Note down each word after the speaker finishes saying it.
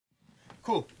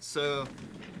Cool. So,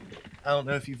 I don't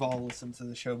know if you've all listened to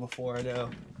the show before. I know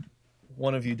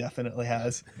one of you definitely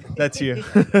has. That's you.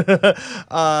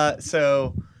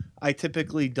 So, I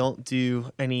typically don't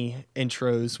do any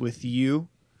intros with you.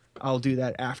 I'll do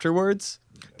that afterwards.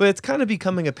 But it's kind of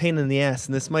becoming a pain in the ass,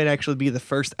 and this might actually be the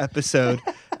first episode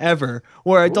ever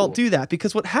where I don't do that,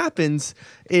 because what happens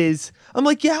is I'm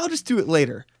like, yeah, I'll just do it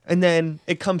later. And then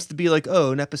it comes to be like,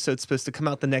 oh, an episode's supposed to come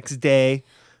out the next day.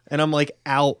 And I'm like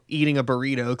out eating a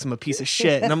burrito because I'm a piece of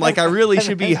shit. And I'm like, I really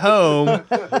should be home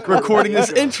recording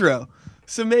this intro.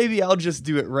 So maybe I'll just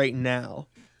do it right now.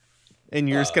 And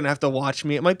you're just going to have to watch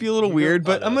me. It might be a little weird,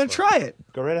 but I'm going to try it.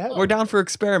 Go right ahead. We're down for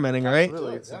experimenting, right?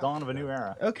 Absolutely. It's the dawn of a new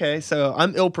era. Okay, so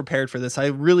I'm ill prepared for this. I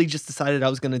really just decided I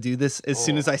was going to do this as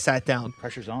soon as I sat down.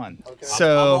 Pressure's on. Okay.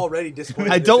 So I'm already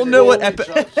disappointed. I don't know what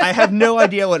I have no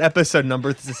idea what episode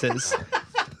number this is.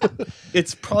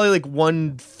 It's probably like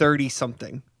 130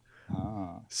 something.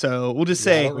 So we'll just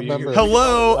say I don't remember.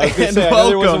 hello I was gonna and say, I know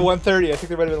there was a welcome 130. I think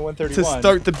there might have been to 131.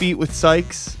 Start the Beat with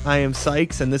Sykes. I am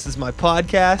Sykes, and this is my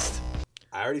podcast.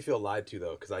 I already feel lied to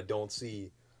though because I don't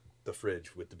see the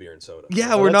fridge with the beer and soda.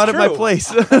 Yeah, Oh, we're not that's at my true. place.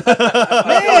 Man!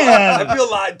 I feel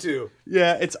lied to.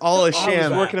 Yeah, it's all a I was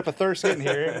sham. working up a thirst getting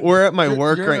here. We're at my You're-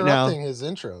 work you're right now. interrupting his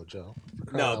intro, Joe.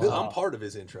 No, I'm part of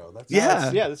his intro. That's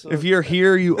Yeah, Yeah, this is- if you're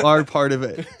here, you are part of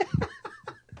it.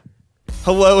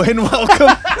 Hello and welcome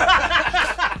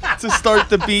to Start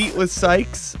the Beat with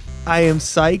Sykes. I am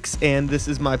Sykes, and this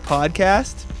is my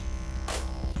podcast.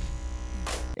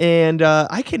 And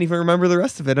I can't even remember the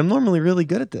rest of it. I'm normally really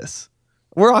good at this.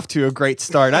 We're off to a great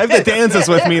start. I have the Danzas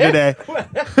with me today.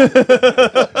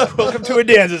 Welcome to a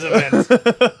Danzas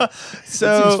event.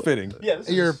 So fitting. Yes.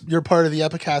 You're part of the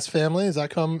Epicast family. Does that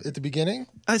come at the beginning?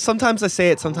 sometimes I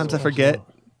say it, sometimes I forget.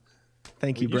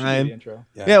 Thank you, Brian. Intro.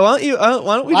 Yeah, why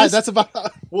don't we just... That's about.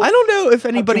 I don't know if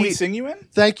Can anybody... we sing you in?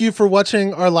 Thank you for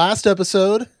watching our last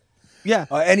episode. Yeah.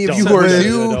 Any of Don't you say who are that.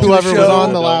 new, Don't. to Whoever the was show,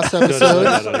 on the last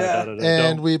episode.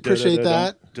 And we appreciate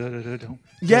that.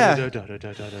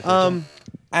 Yeah.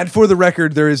 And for the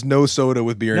record, there is no soda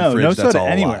with beer and fridge. No That's soda all a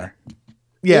lie. anywhere.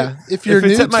 Yeah. If you're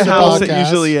it's new at my to the house, it podcast-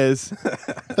 usually is.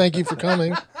 Thank you for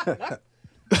coming.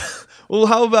 Well,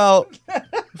 how about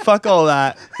fuck all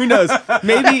that? Who knows?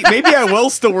 Maybe I will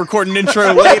still record an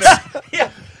intro later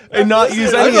and not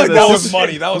use I any feel of like that this. was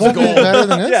money. That was Won't be gold. better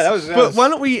than this. Yeah, that was. But why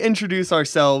don't we introduce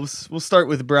ourselves? We'll start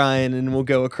with Brian, and we'll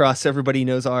go across. Everybody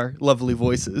knows our lovely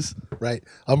voices. Right.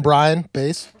 I'm Brian,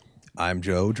 bass. I'm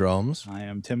Joe, drums. I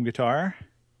am Tim Guitar.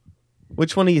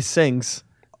 Which one of you sings?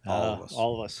 All of us.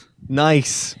 All of us.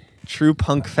 Nice, true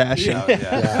punk fashion.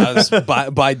 That's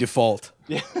by default.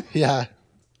 Yeah.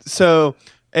 So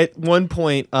at one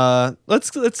point,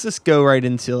 let's just go right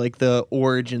into like the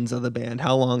origins of the band.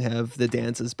 How long have the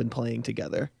Danzas been playing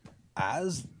together?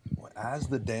 as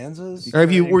the Danzas. Or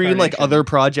were you in like Incarnation. other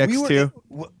projects too?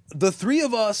 The three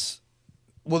of us,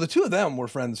 well, the two of them were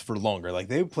friends for longer. Like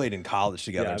they played in college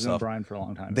together Yeah, and I've known stuff. Brian for a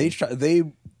long time.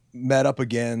 They met up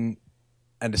again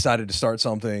and decided to start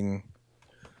something,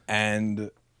 and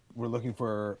we're looking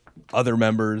for other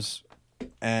members.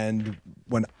 And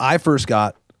when I first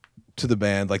got to the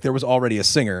band, like there was already a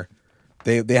singer.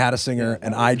 They had a singer,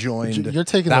 and I joined. You're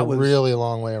taking that a was, really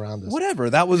long way around this. whatever.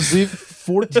 That was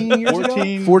 14 years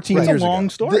ago. 14 years That's a long ago.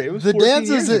 story. It was The 14 Danzas-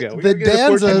 years ago. We the were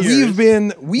together 14 Danzas- years. We've been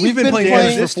been playing playing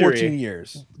games for history. 14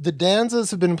 years. The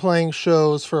Danzas have been playing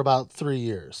shows for about 3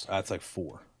 years. That's like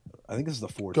 4. I think this is the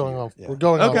 4th. Going year. on, Yeah. We're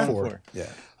going Okay. on 4. Yeah.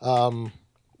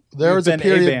 There We've was a been a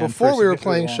period band before for we were significantly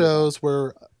playing longer. shows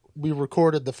where we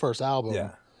recorded the first album.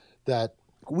 Yeah. That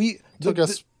We took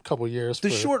us a couple years. The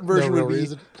for short no version real would be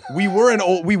reason. we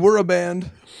were a band.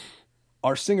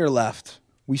 Our singer left.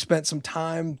 We spent some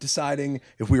time deciding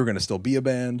if we were going to still be a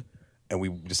band, and we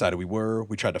decided we were.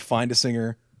 We tried to find a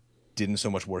singer, didn't so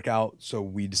much work out, so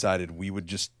we decided we would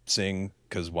just sing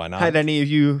because why not? Had any of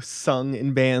you sung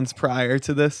in bands prior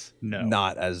to this? No.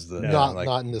 Not as the Not like,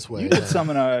 not in this way. You did no. some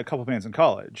in a couple bands in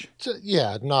college.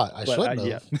 Yeah, not. I But, shouldn't have.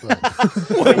 yeah.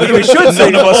 But, We should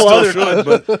say None of us no still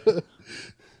other- should, but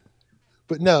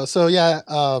but no. So yeah,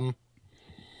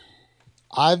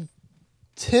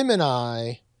 Tim and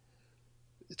I.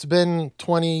 It's been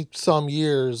 20 some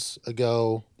years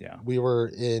ago. Yeah. We were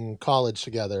in college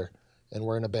together, and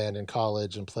we're in a band in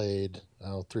college and played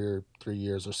 3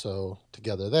 years or so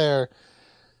together there.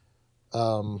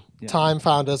 Time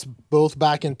found us both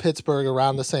back in Pittsburgh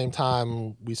around the same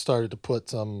time. We started to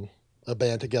put a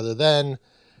band together then.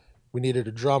 We needed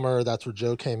a drummer. That's where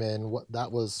Joe came in.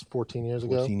 That was 14 years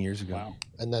ago. 14 years ago. Wow.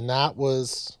 And then that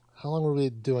was, how long were we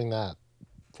doing that?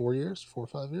 4 years? 4 or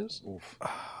 5 years?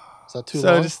 Is that too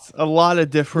So long? just a lot of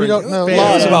different We don't know. It was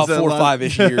bands. about a 4 or lot-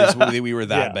 5-ish years we were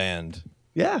that Yeah. band.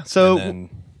 Yeah. So and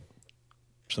then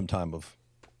some time of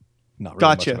not really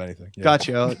gotcha. much of anything. Yeah.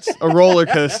 Gotcha. It's a roller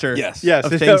coaster. Yes. Yes.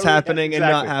 Of things happening and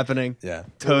not exactly. happening. Yeah.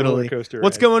 Totally. Roller coaster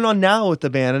What's ride. going on now with the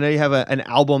band? I know you have an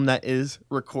album that is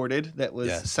recorded that was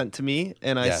Yes. sent to me,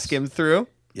 and I Yes. skimmed through.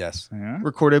 Yes. Yeah.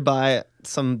 Recorded by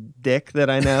some dick that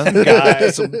I know. Guy.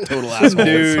 Some total asshole.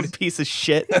 Dude. Some piece of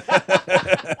shit.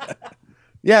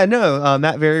 Yeah, no.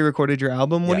 Matt Very recorded your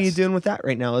album. What are you Yes. doing with that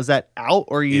right now? Is that out,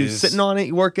 or are you Is- sitting on it?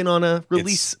 You working on a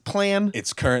release plan?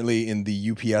 It's currently in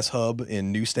the UPS hub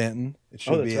in New Stanton. It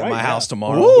should that's be at right, my yeah. house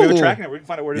tomorrow. Ooh. We have a tracking it. We can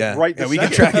find out where it is Yeah, right yeah, this we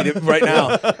can second. track it right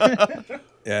now.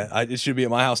 Yeah, it should be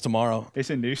at my house tomorrow. It's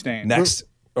in newsstand. Next,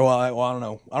 well, I don't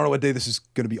know. I don't know what day this is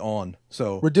going to be on.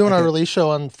 So We're doing our release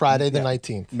show on Friday the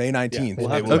 19th. May 19th.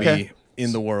 we'll it have will it. Okay. be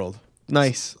in the world.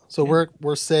 Nice. So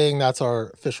we're saying that's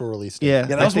our official release date. Yeah. Yeah,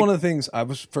 that I was think- one of the things I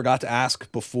forgot to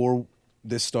ask before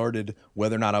this started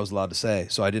whether or not I was allowed to say.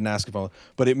 So I didn't ask if I.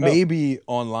 But it may be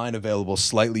online available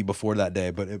slightly before that day.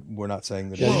 But we're not saying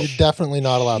that. Yeah, it you're is. definitely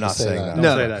not allowed Not to say saying that. that.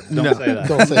 No, say that. Don't no. say that.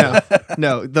 Don't say that.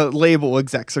 No, the label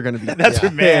execs are going to be That's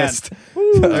your man. pissed.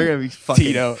 They're going to be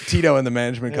fucking. Tito and the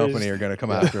management company are going to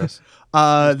come after us.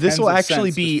 This will Tens of actually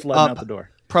cents be just flooding out up the door.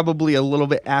 probably a little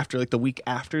bit after, like the week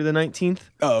after the 19th.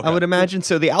 Oh, okay. I would imagine.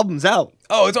 So the album's out.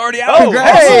 Oh, it's already out.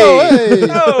 Congrats. Oh, hey.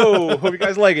 Oh, hope you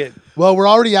guys like it. Well, we're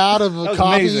already out of was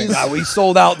copies. amazing. Ah, we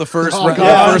sold out the first, Oh, round.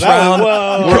 God. The first That was- round.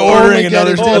 whoa. We're We're ordering only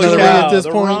another getting Holy to cow, at this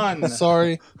the point. run.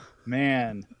 Sorry.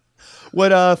 Man.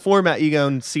 What format you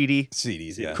going? CD.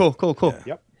 CDs. Yeah. Cool. Cool. Yeah.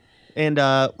 Yep. And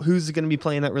who's going to be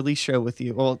playing that release show with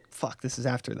you? Well, fuck, this is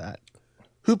after that.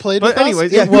 Who played But with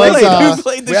anyways, us? yeah, It who was, played? Who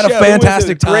played the we had show? a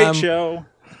fantastic It was a time Great show.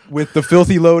 with the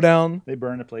Filthy Lowdown, They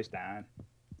burned the place down.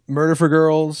 Murder for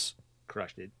Girls,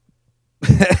 Crushed it.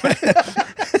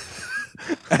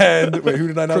 and wait, who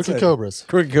did I not Crooked say? Cobras.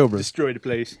 Crooked Cobras. Destroyed the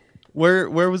place. Where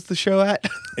was the show at?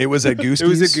 It was at Goose It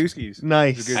was at Gooskies.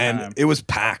 Nice. It was a good and time. it was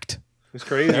packed. It was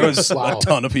crazy. There was Wow. a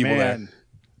ton of people Man. there.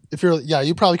 If you're,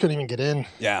 you probably couldn't even get in.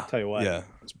 Yeah. Tell you what. Yeah.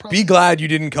 probably- Be glad you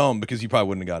didn't come because you probably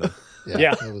wouldn't have got it.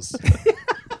 Yeah. It was.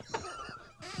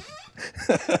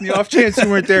 The off chance you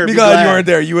weren't there. Be glad you weren't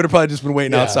there. You would have probably just been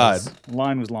waiting Yeah, outside.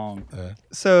 Line was long.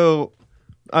 So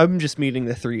I'm just meeting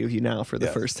the three of you now for the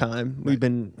Yes. first time. We've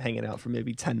been hanging out for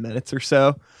maybe 10 minutes or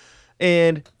so.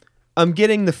 And I'm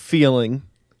getting the feeling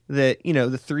that, you know,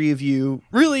 the three of you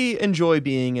really enjoy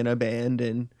being in a band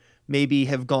and maybe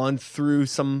have gone through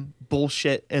some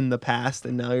bullshit in the past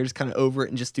and now you're just kind of over it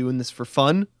and just doing this for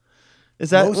fun. Is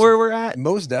that Most- where we're at?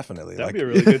 Most definitely. That'd Like, be a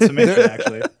really good summation,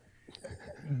 actually.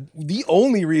 the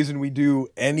only reason we do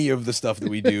any of the stuff that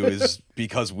we do is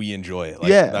because we enjoy it. Like,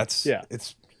 Yeah. That's Yeah.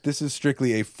 This is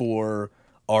strictly a for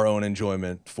our own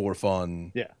enjoyment, for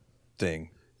fun Yeah. thing.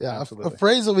 Yeah, a Absolutely.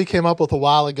 phrase that we came up with a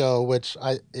while ago, which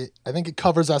I think it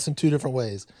covers us in two different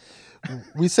ways.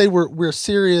 We say we're very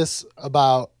serious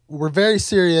about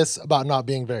not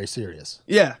being very serious.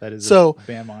 Yeah. That is So- a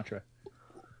band mantra.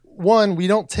 One, we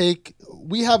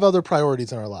have other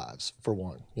priorities in our lives. For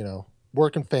one,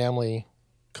 work and family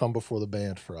come before the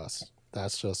band for us.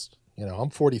 That's just I'm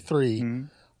 43. Mhm.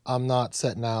 I'm not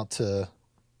setting out to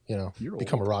You're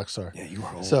become old. a rock star. Yeah, you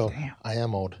are old. So Damn. I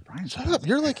am old. Brian's Shut up.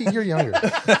 You're like a year younger.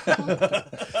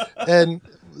 And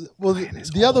well,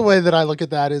 the other way that I look at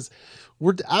that is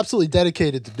we're absolutely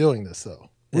dedicated to doing this, though.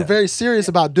 We're Yeah. very serious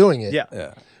about doing it, Yeah.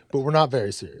 Yeah. but we're not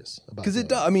very serious about Because doing it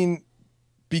does. I mean,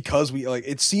 because we like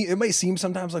it may seem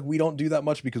sometimes like we don't do that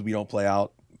much because we don't play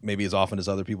out maybe as often as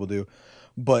other people do,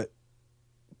 but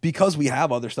because we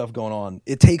have other stuff going on,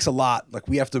 it takes a lot. Like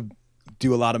we have to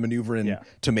do a lot of maneuvering Yeah.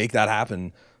 to make that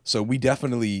happen. So we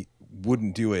definitely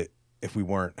wouldn't do it if we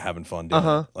weren't having fun doing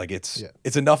Uh-huh. it. Like it's Yeah.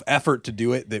 it's enough effort to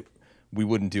do it that we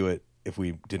wouldn't do it if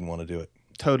we didn't want to do it.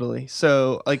 Totally.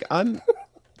 So, like, I'm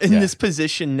in Yeah. this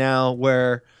position now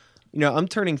where, I'm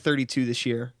turning 32 this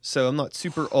year, so I'm not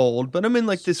super old, but I'm in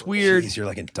like this weird. Jeez, you're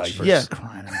like in diapers. Yeah.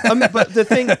 Crying out. But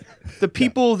the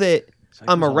people that like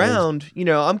I'm he's old. around,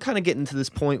 I'm kind of getting to this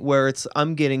point where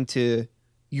I'm getting to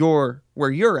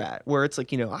where you're at, where it's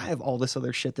like, I have all this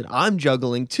other shit that I'm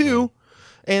juggling too.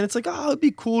 And it's like, oh, it'd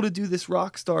be cool to do this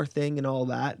rock star thing and all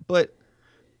that. But,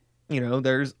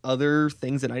 there's other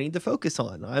things that I need to focus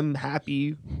on. I'm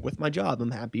happy with my job.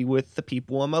 I'm happy with the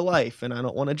people in my life. And I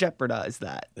don't want to jeopardize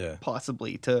that Yeah.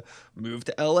 possibly to move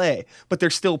to LA. But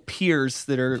there's still peers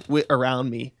that are around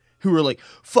me who are like,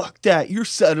 fuck that. You're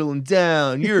settling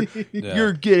down. You're Yeah.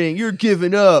 you're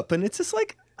giving up. And it's just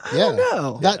like, I don't Yeah.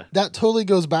 know. that totally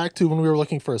goes back to when we were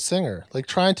looking for a singer, like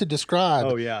trying to describe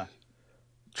Oh, yeah.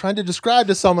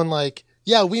 to someone like,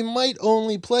 yeah, we might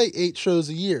only play 8 shows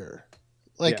a year.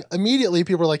 Like Yeah. immediately,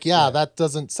 people are like, "Yeah, that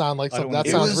doesn't sound like I don't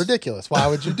something. That wanna do sounds it. ridiculous. Why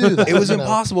would you do that?" It was You know?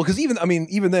 impossible because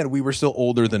even then we were still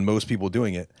older than most people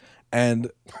doing it, and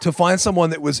to find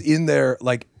someone that was in their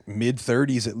like mid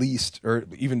 30s at least, or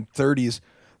even 30s,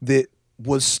 that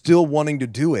was still wanting to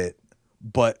do it,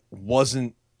 but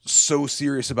wasn't so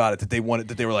serious about it that they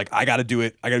were like, I got to do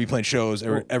it. I got to be playing shows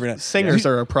every night. Singers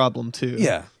are a problem too.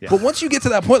 Yeah. But once you get to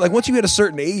that point, like once you hit a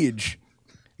certain age,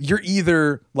 you're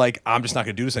either like, I'm just not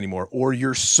going to do this anymore, or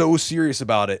you're so serious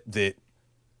about it that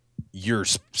you're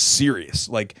serious.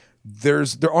 Like there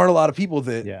aren't a lot of people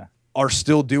that Yeah. are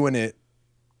still doing it,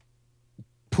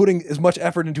 putting as much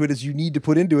effort into it as you need to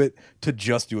put into it to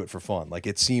just do it for fun. Like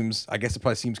I guess it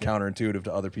probably seems counterintuitive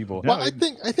to other people. Well, I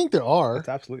think there are. It's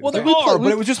absolutely. Well, there we play- are,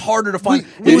 but it was just harder to find.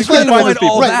 we you just play gotta with find those people.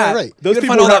 all Right, that. right. You Those gotta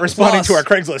people find are all not that responding to plus- our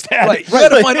Craigslist ad. Right, you got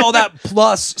to find all that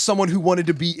plus someone who wanted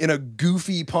to be in a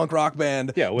goofy punk rock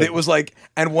band Yeah, with- that was like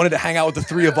and wanted to hang out with the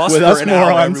three of us With for us an hour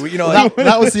morons. every week. You know, like,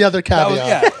 That was the other that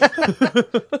caveat.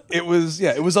 was,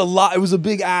 yeah. It was a lot. It was a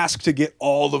big ask to get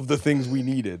all of the things we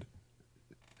needed,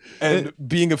 and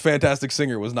being a fantastic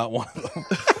singer was not one of them.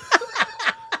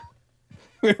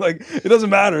 We're like, it doesn't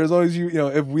matter as long as you know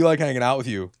if we like hanging out with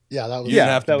you. Yeah, that was. You Yeah,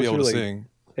 didn't have to that be was able really to sing.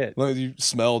 it. As long as you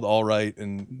smelled all right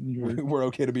and we're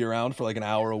okay to be around for like an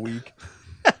hour a week.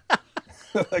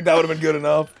 Like that would have been good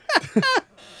enough.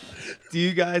 Do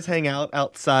you guys hang out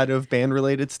outside of band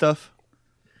related stuff?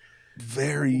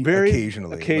 Very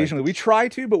Occasionally, occasionally. we try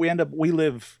to, but we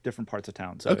live different parts of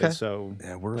town, so Okay. so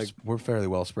Yeah, we're fairly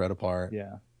well spread apart.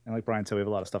 yeah. And like Brian said, we have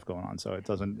a lot of stuff going on, so it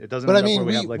doesn't. But end I up mean, where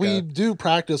we have like we a, do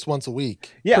practice once a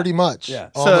week. Yeah. Pretty much. Yeah.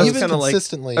 So Almost it's kind of like,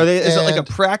 consistently. is it like a And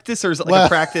practice or is it like Well, a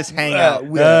practice hangout?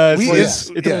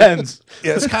 it depends.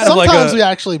 Yeah, it's kind of like sometimes we a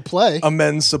actually play.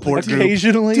 men's support group.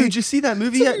 Occasionally, Dude, you see that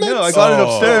movie yet? It's a No, I mix. got it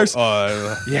upstairs.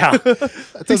 yeah.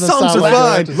 That These doesn't songs sound are like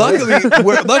fine.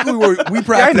 you're Luckily, we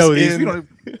practice. I know these.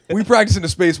 We practice in a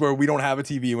space where we don't have a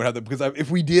TV and we have that because if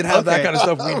we did have that Okay. kind of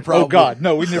stuff, we'd probably. Oh God,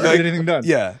 no, we never Like, get anything done.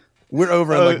 Yeah, we're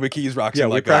over in like McKee's Rocks. yeah,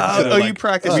 and we like practice Oh, it, you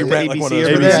practice we with rent like one of ABC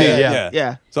those over ABC, there? yeah.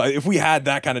 Yeah. So if we had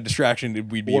that kind of distraction, we'd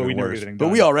be Boy, even we never worse. get anything But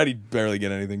done. we already barely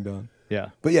get anything done. Yeah.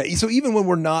 But yeah, so even when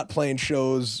we're not playing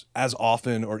shows as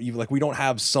often, or even like we don't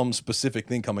have some specific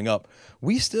thing coming up,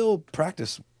 we still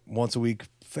practice once a week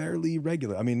fairly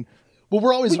regular. I mean, Well,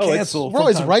 we're always cancel we're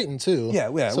always from time- writing too. Yeah,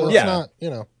 yeah, So we're- it's Yeah. not,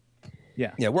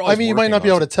 Yeah. yeah, we're. I Always mean, you might working not be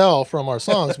on able to tell from our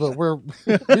songs, but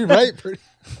we write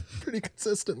pretty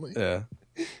consistently. Yeah.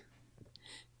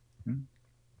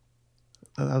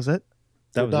 Oh, that was it?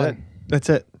 That was done. it. That's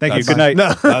it. Thank you. That's Good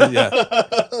night.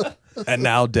 Yeah. And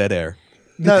now dead air.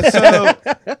 No, so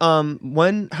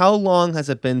how long has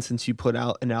it been since you put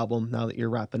out an album now that you're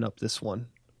wrapping up this one?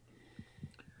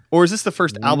 Or is this the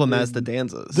first album as the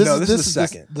Danzas? No, this is the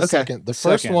second. The Okay. second. The The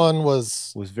first second. one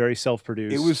was Was very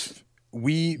self-produced. It was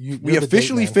we you're we the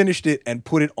officially date man. finished it and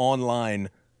put it online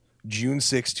June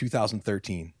 6,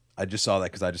 2013. I just saw that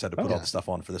because I just had to put all yeah. the stuff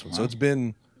on for this one. So it's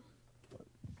been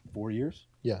 4 years.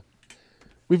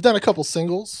 we've done a couple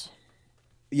singles.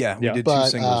 Yeah, we Yeah. did But, two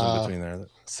singles in between there.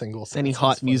 Singles. Any That sounds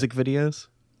hot funny. music videos?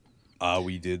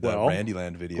 We did the Well,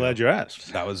 Randyland video. Glad you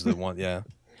asked. That was the one. Yeah,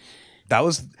 that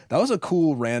was a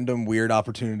cool, random, weird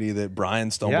opportunity that Brian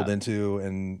stumbled Yeah. into,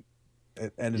 and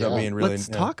it ended up Yeah. being really. Let's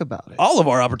yeah. talk about it. All of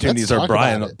our opportunities Let's are talk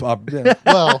Brian. about yeah.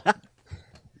 Well,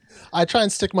 I try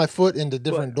and stick my foot into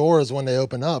different doors when they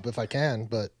open up if I can,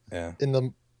 but Yeah. in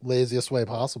the laziest way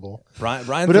possible. Brian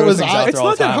But it throws was- things out it's there all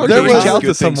not the that time. hard to There reach was out good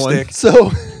to things someone. stick.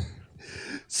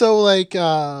 So like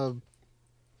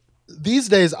these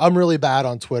days I'm really bad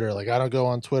on Twitter. Like I don't go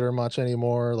on Twitter much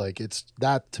anymore. Like it's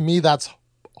that to me that's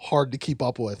hard to keep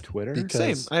up with. Twitter?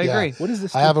 Same. I yeah, agree. What is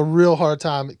this? I have a real hard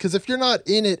time because if you're not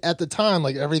in it at the time,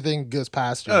 like everything goes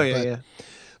past you. Oh, yeah, but, yeah.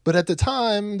 But at the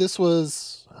time, this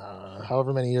was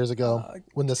however many years ago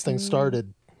when this thing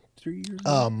started. 3 years.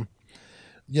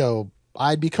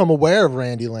 I'd become aware of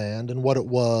Randyland and what it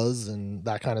was and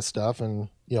that kind of stuff. And,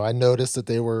 I noticed that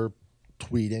they were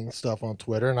tweeting stuff on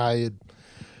Twitter, and I had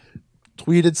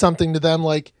tweeted something to them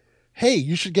like, hey,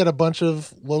 you should get a bunch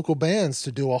of local bands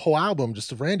to do a whole album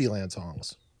just of Randyland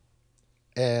songs.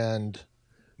 And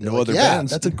they're No like, other yeah,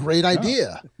 bands. that's a great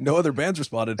idea. No other bands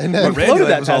responded. And then- but We floated Randyland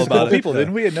that was all past a couple about it. people,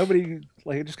 didn't we? And nobody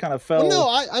it just kind of fell. Well,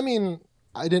 no, I mean,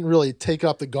 I didn't really take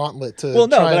up the gauntlet to Well,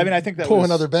 no, try but I and mean, I think that pull was-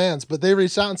 in other bands, but they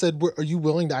reached out and said, "Are you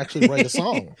willing to actually write a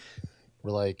song?"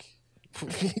 We're like,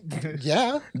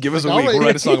 "Yeah, Give us a Like, week. I'll We'll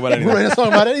write a song about We'll anything. write a song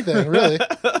about anything, really.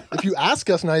 If you ask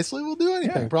us nicely, we'll do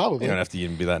anything, probably. You don't have to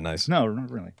even be that nice. No, not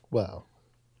really. Well,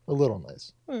 a little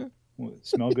nice. Well,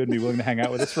 smell good and be willing to hang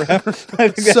out with us forever. I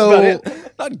think that's So- about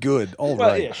it. Not good. All Well,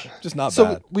 right. ish. Just not So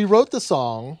bad. we wrote the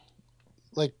song,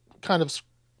 like kind of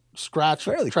scratch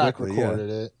Fairly track quickly, yeah. recorded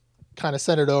it, kind of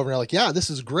sent it over, and they're like, yeah, this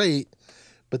is great.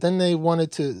 But then they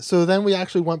wanted to, so then we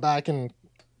actually went back and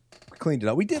Cleaned it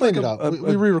up. We did cleaned like it up.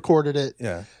 We re-recorded it.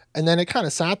 yeah. And then it kind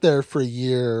of sat there for a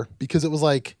year because it was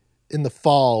like in the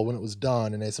fall when it was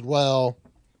done. And they said, well,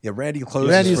 Yeah, Randy closes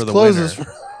Randy's for the closes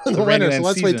winter. for the The winter, so Randyland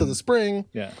let's wait till season. the spring.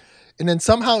 Yeah. And then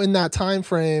somehow in that time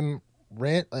frame,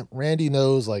 Randy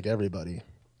knows like everybody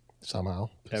somehow.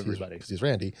 Everybody. Because he's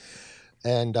Randy.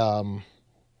 And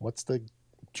what's the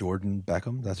Jordan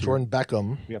Beckham. That's Jordan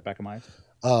Beckham. We got Beckham eyes.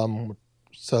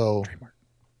 So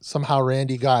somehow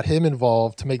Randy got him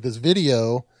involved to make this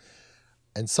video,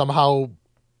 and somehow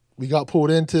we got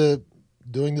pulled into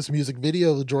doing this music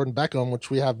video with Jordan Beckham, which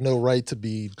we have no right to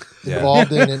be Yeah.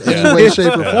 involved in any way,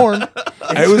 shape, or form.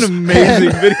 It was an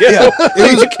amazing video. Yeah,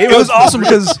 it was awesome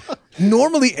because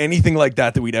normally anything like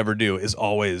that we'd ever do is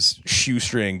always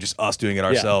shoestring, just us doing it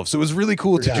ourselves. So it was really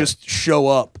cool to Yeah. just show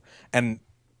up and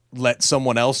let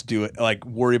someone else do it, like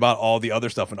worry about all the other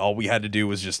stuff, and all we had to do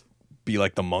was just be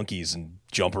like the monkeys and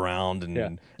jump around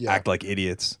and Yeah. act like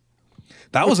idiots.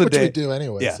 That was a Which day. we do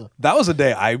anyway. Yeah, So. that was a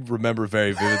day I remember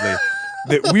very vividly.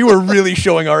 That we were really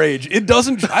showing our age. It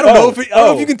doesn't. I don't know if I don't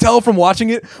know if you can tell from watching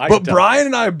it, I but can tell. Brian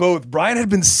and I both. Brian had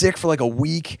been sick for like a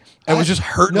week and was just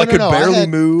hurt, No, like no, could no, I barely had-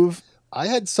 move. I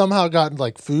had somehow gotten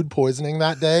like food poisoning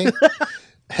that day.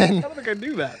 And I don't think I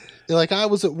do that. like I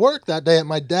was at work that day at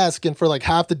my desk, and for like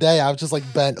half the day I was just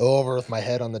like bent over with my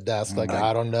head on the desk, like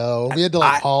I don't know. We had to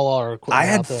like haul our equipment. I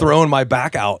had out there. thrown my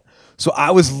back out, so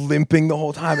I was limping the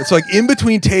whole time. It's like in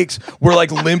between takes, we're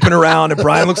like limping around, and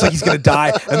Brian looks like he's gonna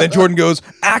die, and then Jordan goes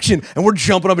action, and we're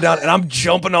jumping up and down, and I'm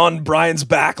jumping on Brian's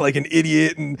back like an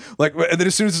idiot, and like, and then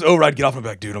as soon as it's over, I'd get off and be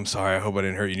like, dude, I'm sorry, I hope I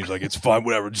didn't hurt you. And he's like, it's fine,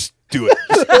 whatever, just do it,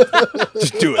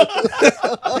 just do it.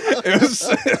 It was.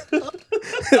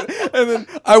 And then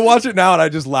I watch it now and I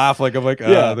just laugh like I'm like,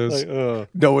 there's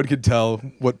no one could tell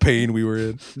what pain we were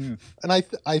in. And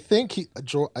I think he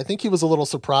was a little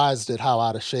surprised at how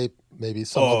out of shape maybe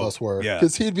some of us were, yeah.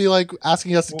 because he'd be like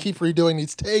asking us to keep redoing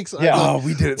these takes. Yeah. Oh,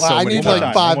 we did it Well, so I many need times.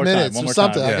 like One 5 more time, minutes one or more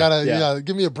something. time. I gotta, Yeah.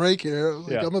 give me a break here.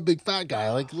 Like, Yeah. I'm a big fat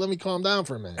guy. Like, let me calm down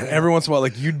for a minute. And every once in a while,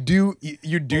 like you do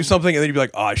something, and then you'd be like,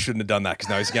 "Oh, I shouldn't have done that," because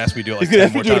now he's gonna ask me to do it like He's gonna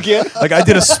 10 more have to do it times. Like I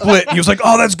did a split, and he was like,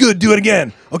 "Oh, that's good. Do it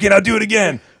again." Okay, now do it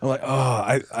again. I'm like, "Oh,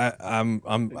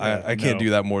 I can't no. do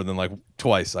that more than like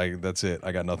twice. That's it.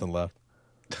 I got nothing left."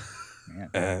 Man.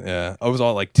 And yeah, I was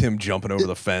all like Tim jumping over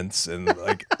the fence, and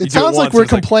like you do It sounds like once, we're and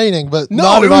it's complaining, but no,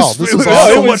 not it at was, all. This it was is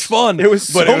awesome. so much fun. It was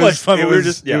but so much fun, but we were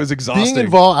just- it was exhausting. Being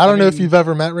involved. I don't know if you've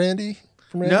ever met Randy.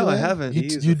 From No, I Randyland. haven't. You,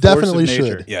 He's you a force of definitely nature.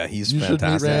 should. Yeah, he's You should meet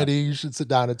fantastic. Randy. You should sit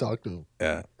down and talk to him.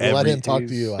 Yeah, Let him talk to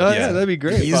he's- you. Oh Yeah. yeah, that'd be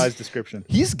great. He's- Defies description.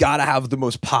 He's got to have the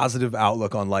most positive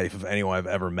outlook on life of anyone I've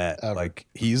ever met. Ever. Like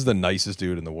he's the nicest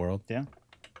dude in the world. Yeah.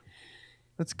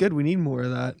 That's good. We need more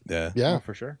of that. Yeah. Yeah. Oh,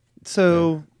 for sure.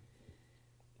 So,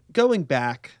 going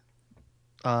back,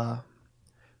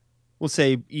 we'll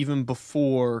say even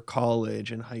before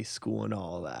college and high school and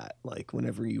all that, like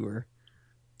whenever you were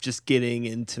just getting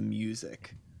into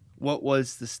music, what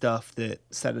was the stuff that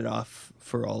set it off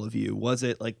for all of you? Was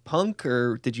it like punk,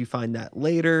 or did you find that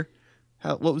later?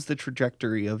 What was the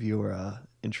trajectory of your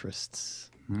interests?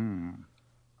 Well,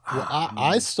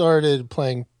 I started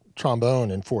playing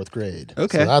trombone in 4th grade.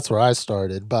 Okay. So that's where I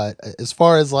started. But as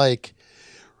far as like,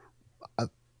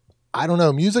 I don't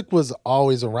know, music was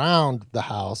always around the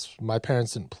house. My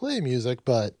parents didn't play music,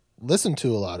 but listened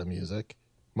to a lot of music.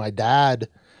 My dad,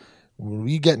 when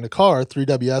we get in the car,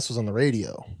 3WS was on the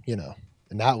radio,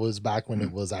 and that was back when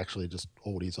it was actually just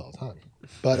oldies all the time.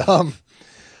 But,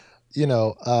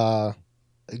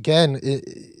 again,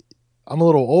 I'm a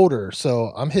little older,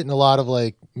 so I'm hitting a lot of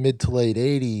like mid to late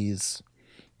 80s,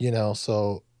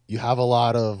 so you have a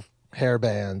lot of hair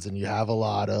bands and you have a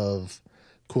lot of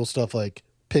cool stuff like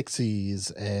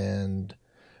Pixies and,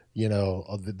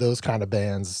 those kind of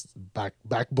bands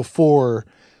back before,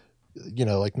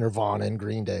 like Nirvana and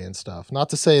Green Day and stuff. Not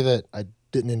to say that I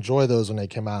didn't enjoy those when they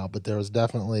came out, but there was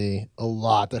definitely a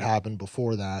lot that happened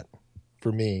before that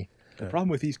for me. The problem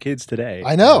with these kids today.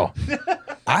 I know.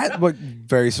 I but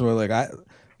very similar. Like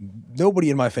nobody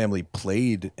in my family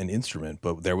played an instrument,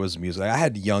 but there was music. I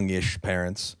had youngish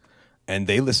parents, and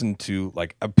they listened to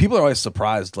like people are always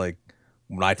surprised. Like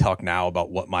when I talk now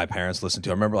about what my parents listened to,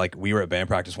 I remember like we were at band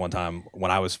practice one time when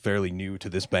I was fairly new to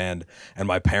this band, and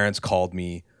my parents called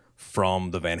me from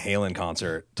the Van Halen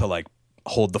concert to like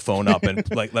hold the phone up and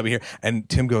like let me hear. And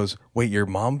Tim goes, "Wait, your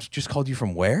mom just called you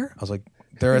from where?" I was like,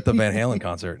 "They're at the Van Halen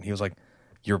concert," and he was like,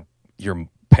 "Your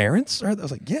parents?" I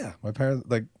was like, "Yeah, my parents."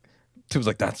 Like, Tim's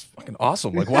like, that's fucking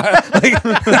awesome. Like, why?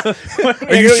 Like,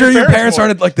 are you sure your parents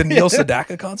aren't at like the Neil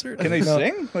Sedaka concert? Can they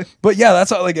sing? Like, But yeah,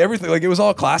 that's how, like everything. Like it was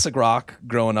all classic rock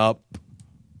growing up,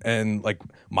 and like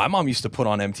my mom used to put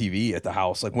on MTV at the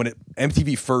house. Like when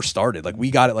MTV first started, like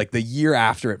we got it like the year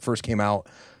after it first came out.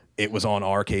 It was on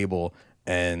our cable,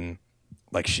 and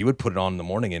like she would put it on in the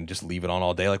morning and just leave it on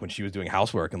all day. Like when she was doing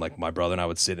housework, and like my brother and I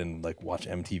would sit and like watch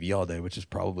MTV all day, which is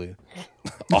probably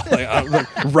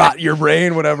like, rot your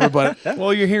brain, whatever. But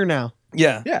Well, you're here now.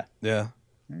 yeah, yeah. yeah,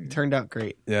 You turned out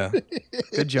great. yeah.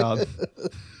 Good job.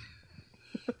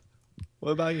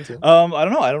 What about you? I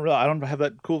don't know. I don't have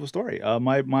that cool of a story.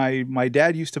 My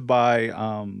dad used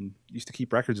to used to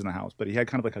keep records in the house, but he had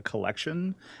kind of like a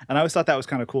collection, and I always thought that was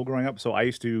kind of cool growing up. So I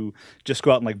used to just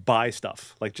go out and like buy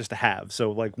stuff, like just to have.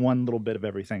 So like one little bit of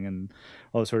everything and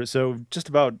all this sort of. So just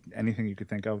about anything you could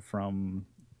think of from,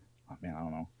 oh man, I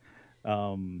don't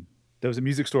know. There was a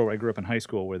music store where I grew up in high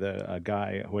school where a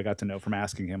guy who I got to know from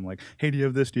asking him like, hey, do you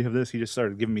have this? Do you have this? He just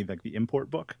started giving me like the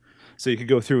import book. So you could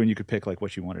go through and you could pick like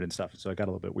what you wanted and stuff. So I got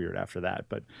a little bit weird after that.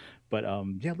 But yeah, a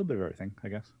little bit of everything, I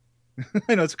guess.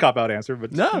 I know it's a cop-out answer,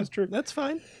 but No, it's true. that's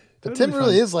fine. But Totally Tim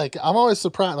really fine. is like, I'm always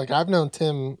surprised. Like, I've known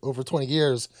Tim over 20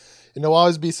 years, and there'll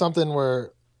always be something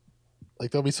where,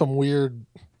 like, there'll be some weird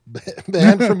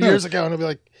band from years ago, and it'll be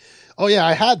like, oh, yeah,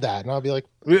 I had that. And I'll be like,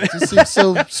 it just seems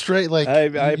so straight. Like, I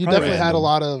you probably definitely had a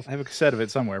lot I of. have a cassette of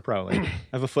it somewhere, probably. I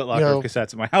have a footlocker You know, of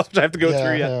cassettes in my house, which I have to go Yeah,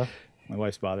 through yet. yeah, My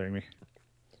wife's bothering me.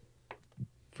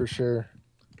 for sure.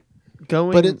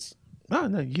 Going. But it's, Oh,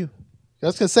 no, you. I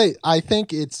was going to say, I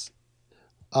think it's,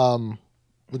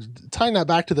 tying that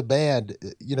back to the band,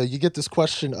 you know, you get this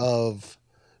question of,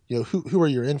 you know, who are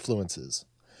your influences?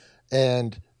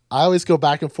 And I always go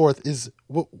back and forth is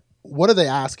what are they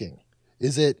asking?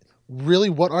 Is it really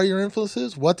what are your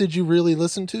influences? What did you really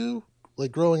listen to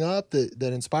like growing up that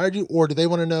inspired you? Or do they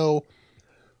want to know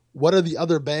what are the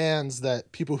other bands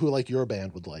that people who like your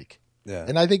band would like? Yeah.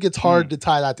 And I think it's hard to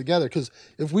tie that together because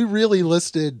if we really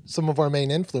listed some of our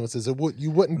main influences, you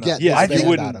wouldn't get Yeah, this you band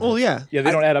wouldn't. out of Well, it. yeah. Yeah, they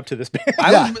don't add up to this band.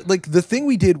 I was like the thing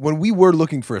we did when we were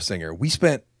looking for a singer, we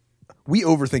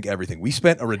overthink everything. We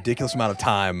spent a ridiculous amount of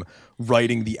time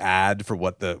writing the ad for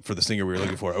the singer we were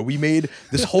looking for. We made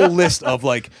this whole list of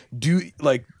like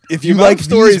if you like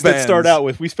stories these that bands, start out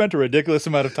with we spent a ridiculous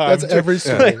amount of time. That's every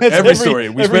story. That's every story.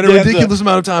 We every spent a danza. ridiculous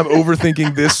amount of time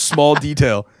overthinking this small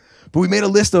detail. But we made a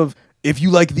list of if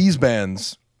you like these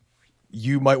bands,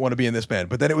 you might want to be in this band.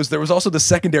 But then there was also the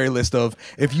secondary list of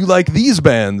if you like these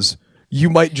bands, you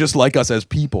might just like us as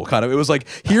people. Kind of. It was like,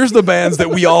 here's the bands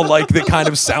that we all like that kind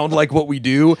of sound like what we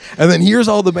do. And then here's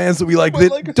all the bands that we like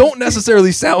that don't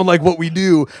necessarily sound like what we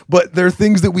do, but they're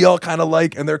things that we all kind of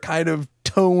like, and they're kind of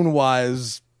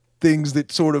tone-wise things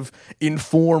that sort of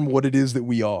inform what it is that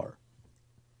we are.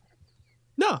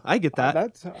 No, I get that. I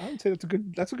would say that's a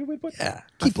good way to put it. Yeah.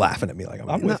 Keep laughing at me like I'm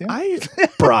I'm an with idiot. you.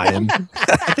 Brian.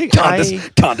 I think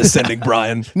Condescending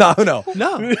Brian. No.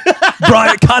 no.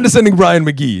 Condescending Brian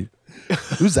McGee.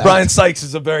 Who's that? Brian Sykes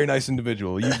is a very nice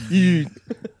individual. The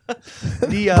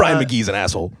Brian McGee's an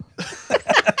asshole.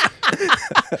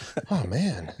 Oh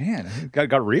man, Man, it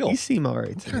got real. You seem all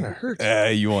right. kind of hurts.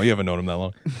 You haven't known him that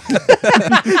long.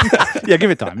 Yeah,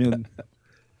 give it time.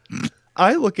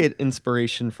 I look at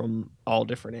inspiration from all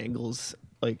different angles,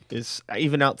 like is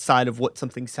even outside of what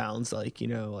something sounds like, you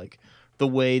know, like the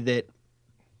way that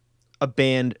a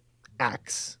band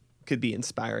acts could be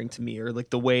inspiring to me, or like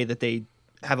the way that they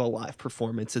have a live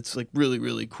performance. It's like really,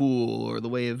 really cool, or the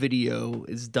way a video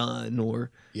is done,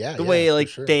 or the way for like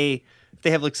sure. they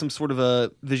have like some sort of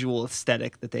a visual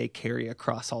aesthetic that they carry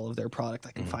across all of their product.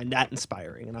 I can find that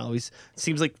inspiring. And it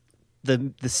seems like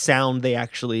the sound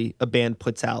a band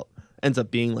puts out ends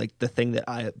up being like the thing that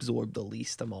I absorb the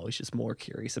least. I'm always just more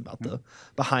curious about the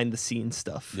behind the scenes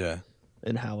stuff Yeah.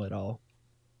 and how it all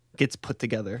gets put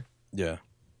together. Yeah.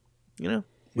 You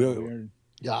know?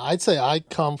 Yeah, I'd say I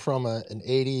come from an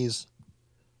 80s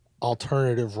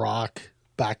alternative rock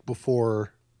back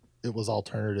before it was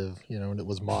alternative, you know, and it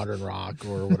was modern rock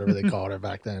or whatever they called it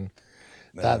back then.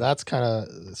 That's kind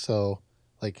of so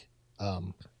like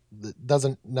it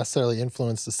doesn't necessarily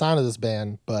influence the sound of this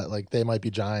band, but like They Might Be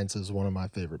Giants is one of my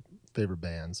favorite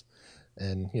bands.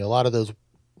 And you know, a lot of those,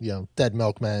 you know, Dead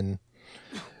Milkmen,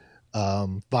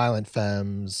 Violent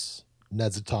Femmes,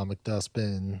 Ned's Atomic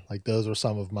Dustbin, like those were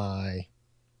some of my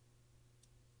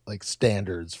like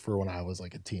standards for when I was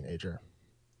like a teenager.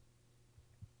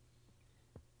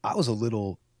 I was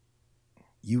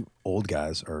you old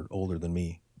guys are older than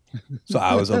me. So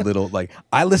I was a little like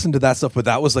I listened to that stuff, but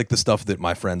that was like the stuff that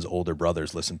my friends' older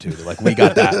brothers listened to. Like we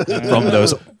got that from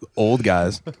those old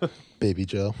guys. Baby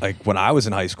Joe. Like when I was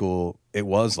in high school, it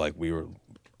was like we were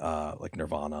like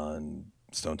Nirvana and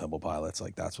Stone Temple Pilots.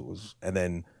 Like that's what was, and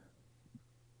then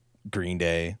Green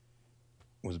Day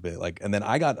was a bit like, and then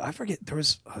I forget, there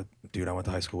was a dude I went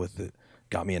to high school with that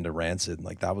got me into Rancid. And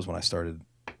like that was when I started,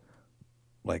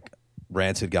 like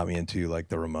Rancid got me into like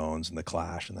the Ramones and the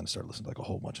Clash, and then I started listening to like a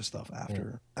whole bunch of stuff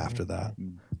after that.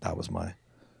 That was my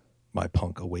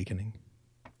punk awakening.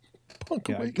 Punk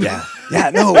Yeah. Awakening.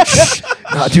 Yeah, no,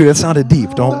 no, dude, it sounded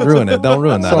deep. Don't ruin it. Don't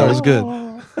ruin that. That was good.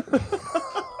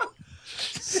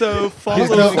 So I follow.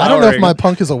 don't know- I don't know if my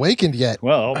punk is awakened yet.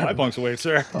 Well, my punk's awake,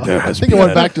 sir. I think it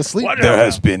went back to sleep. There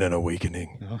has been an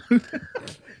awakening.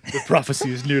 The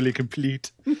prophecy is nearly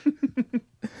complete.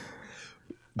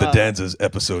 The Danzas,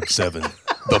 episode 7,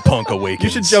 The Punk Awakening. You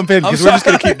should jump in because we're just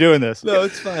going to keep doing this. No,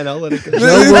 it's fine. I'll let it go. No,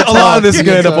 we'll A lot of this is talk.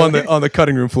 going to end up on the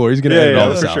cutting room floor. He's going to edit all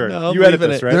this for out. sure. No, I'm You edit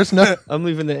leaving this, it. right? There's no. I'm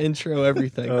leaving the intro,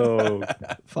 everything. Oh,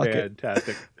 Fuck it.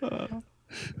 fantastic.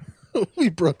 We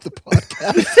broke the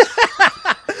podcast.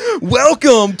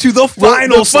 Welcome to the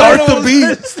final Start the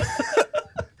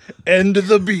Beat. End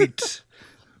the beat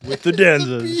with the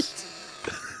Danzas.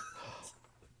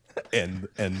 End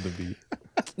the beat.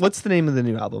 What's the name of the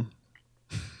new album?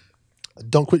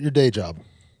 Don't quit your day job.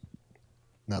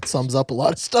 That sums up a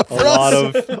lot of stuff A for lot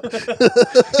us.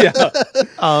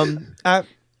 of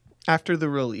After the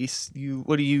release,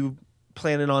 what are you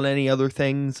planning on? Any other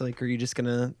things? Like, are you just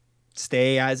gonna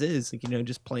stay as is? Like,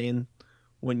 just playing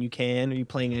when you can. Are you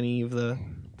playing any of the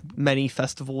many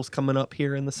festivals coming up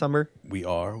here in the summer?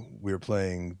 We're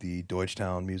playing the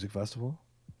Deutschtown Music Festival.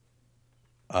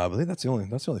 I believe that's the only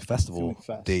festival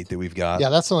fest. date that we've got. Yeah,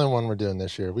 that's the only one we're doing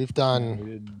this year. We've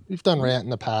done Rant in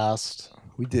the past.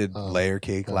 We did Layer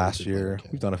Cake we last did year. Layer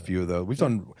Cake. We've done a few of those. We've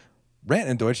done Rant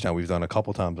in Deutschtown. We've done a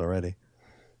couple times already.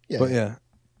 Yeah, But yeah,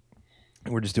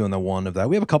 we're just doing the one of that.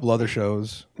 We have a couple other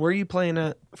shows. Where are you playing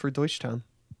at for Deutschtown?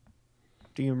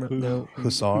 Do you know?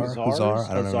 Hussar.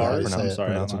 I don't know how to Hussars? pronounce, I'm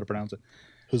sorry, I don't know pronounce how to it. pronounce it.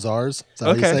 Hussars. Is that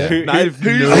how you say Okay. it? I have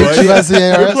no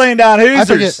H-U-S-E-A-R-S? We're playing down I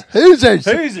forget. Hoosers.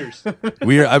 Hoosers.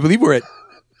 Hoosers. I believe we're at.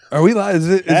 Are we live? Is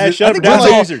it? Shut I think down,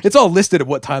 it's Hoosers. it's all listed at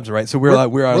what times, right? So we're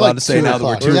allowed like to say 2 now that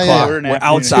we're o'clock. 2 Yeah, o'clock. yeah. We're in We're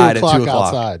afternoon. outside at 2 o'clock.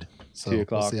 outside. So 2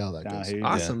 o'clock. we'll see how that down goes. Hoosers.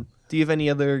 Awesome. Do you have any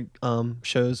other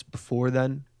shows before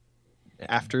then?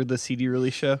 After the CD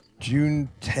release show? June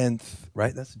 10th,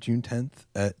 right? That's June 10th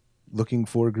at Looking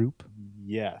For Group.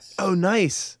 Yes. Oh,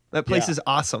 nice. That place Yeah. is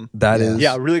awesome. That Yeah. is.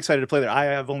 Yeah, really excited to play there. I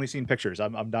have only seen pictures.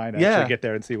 I'm dying to Yeah. actually get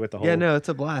there and see what the whole. Yeah, no, it's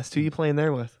a blast. Who are you playing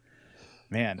there with?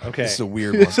 Man, okay. This is a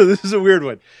weird one. So this is a weird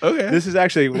one. Okay. This is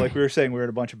actually, like we were saying, we were in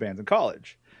a bunch of bands in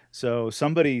college. So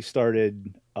somebody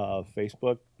started a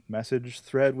Facebook message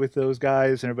thread with those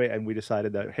guys and everybody, and we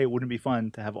decided that, hey, wouldn't it be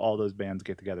fun to have all those bands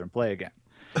get together and play again?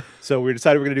 So we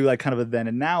decided we're going to do like kind of a then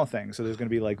and now thing. So there's going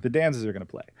to be like the Danzas are going to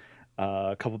play.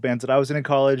 A couple bands that I was in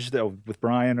college that, with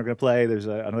Brian are going to play. There's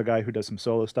another guy who does some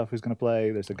solo stuff who's going to play.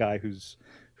 There's a guy who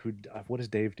what does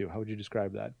Dave do? How would you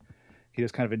describe that? He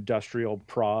does kind of industrial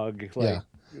prog. Like, Yeah.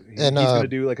 he's And, going to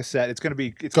do like a set. It's going to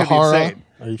be Gahara. insane.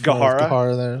 Are you familiar with Gahara?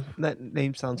 Gahara there? That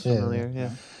name sounds Yeah. familiar. Yeah.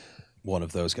 One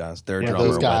of those guys. Their Yeah, drummer.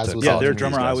 those guys went to was Yeah, college their with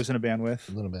drummer these I guys. was in a band with.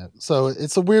 A little bit. So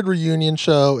it's a weird reunion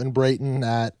show in Brayton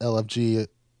at LFG.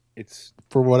 It's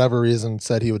For whatever reason,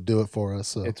 said he would do it for us.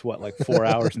 So it's what, like 4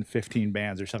 hours and 15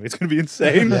 bands or something. It's going to be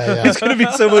insane. Yeah, yeah. It's going to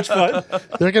be so much fun.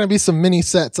 there are going to be some mini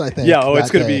sets, I think. Yeah, it's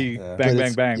that going to day. be Yeah. bang, But bang,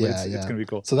 it's- bang. But yeah, it's yeah. going to be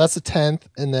cool. So that's the 10th,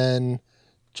 and then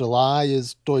July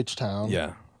is Deutschtown.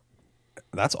 Yeah.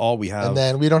 That's all we have. And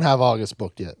then we don't have August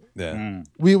booked yet. yeah. Mm.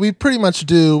 We pretty much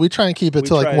do. We try and keep it We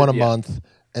to like try- one a yeah. month,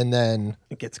 and then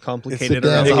It gets complicated the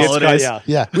around dance- the It gets holidays. yeah.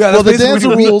 yeah. Yeah, well, the that's dance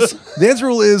basically- rules. The dance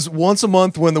rule is once a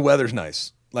month when the weather's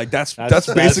nice. Like that's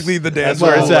basically the dance that's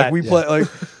where rule. it's Like at. we play like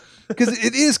because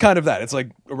it is kind of that. It's like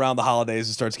around the holidays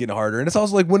it starts getting harder, and it's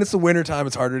also like when it's the winter time,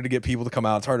 it's harder to get people to come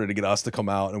out. It's harder to get us to come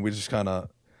out, and we just kind of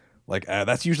like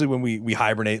that's usually when we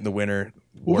hibernate in the winter,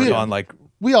 work we- on like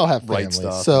We all have Right families.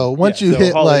 stuff. So once Yeah, you so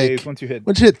hit holidays, like once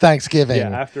you hit Thanksgiving, yeah,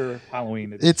 after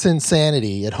Halloween, it's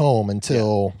insanity at home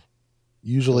until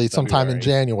usually Till sometime in February.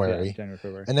 January. Yeah, January,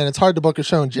 February. And then it's hard to book a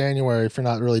show in January if you're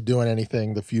not really doing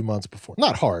anything the few months before.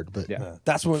 Not hard, but Yeah.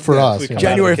 that's when for us, we you come know. out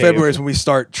January, of the cave. February is when we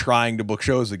start trying to book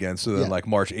shows again. So then Yeah. like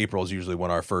March, April is usually when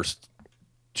our first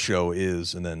show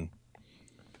is, and then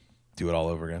do it all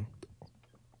over again.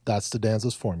 that's the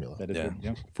Danza's formula That is Yeah. good.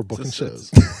 Yeah. for booking It's-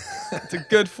 shows. It's a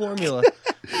good formula.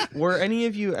 Were any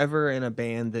of you ever in a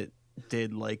band that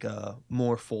did like a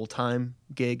more full-time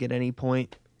gig at any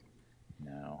point?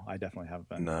 No, I definitely haven't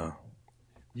been. No.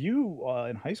 You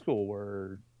in high school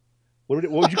were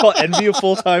What would you call Envy a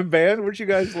full-time band? Weren't you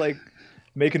guys like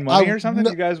making money or something?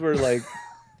 no- You guys were like,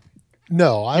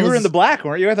 No, I you was were in the black,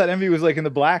 weren't you? I thought Envy was like in the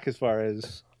black as far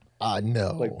as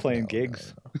no, like playing no,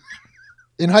 gigs. no.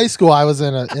 In high school, I was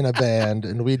in a band,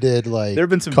 and we did like There have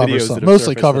been some cover videos songs, that have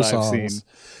mostly surfaced cover that I've songs.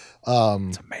 seen.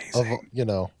 It's amazing.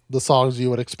 Of the songs you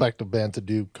would expect a band to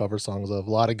do cover songs of. A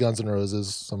lot of Guns N'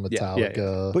 Roses, some Yeah, yeah,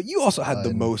 Metallica. But you also had the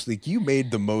and- most, like, you made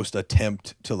the most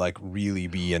attempt to like really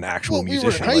be an actual well, we were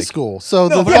musician. in high like, school, so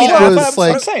No, the but I mean, thought that's was that's what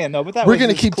I'm like, saying, though. But that we're was going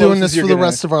to as keep close doing as this you're for the gonna-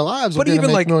 rest of our lives. But We're going to even,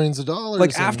 make like- millions of dollars. like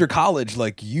and- after college,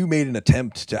 like you made an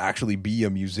attempt to actually be a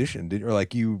musician, did or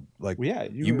like you like Well, yeah,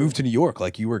 you were- moved to New York,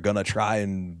 like you were gonna try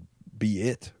and be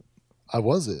it. I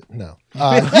was it. No,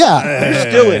 yeah, You're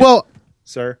still it, well,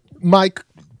 sir.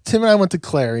 Tim and I went to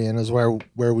Clarion is where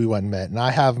we went and met, and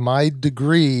I have my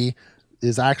degree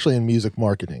is actually in music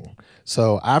marketing.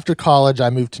 So after college, I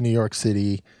moved to New York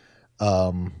City,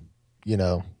 to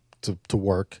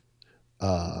work,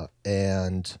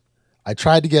 and I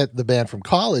tried to get the band from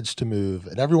college to move,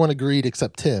 and everyone agreed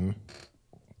except Tim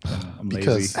I'm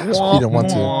because lazy. he didn't want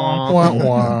to. Wah,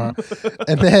 wah.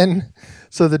 And then,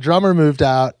 so the drummer moved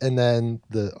out, and then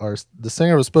the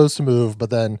singer was supposed to move, but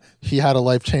then he had a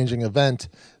life-changing event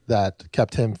that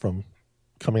kept him from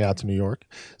coming out to New York.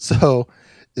 So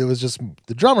it was just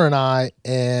the drummer and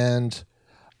and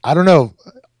I don't know.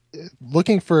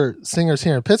 Looking for singers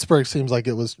here in Pittsburgh seems like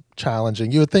it was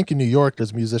challenging. You would think in New York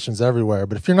there's musicians everywhere,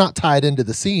 but if you're not tied into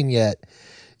the scene yet,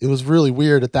 it was really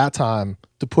weird at that time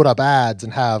to put up ads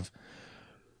and have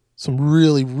some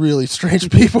really, really strange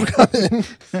people come in.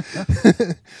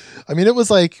 I mean, it was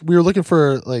like we were looking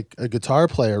for like a guitar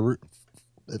player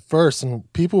at first,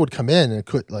 and people would come in and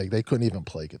they couldn't even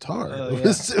play guitar. Oh,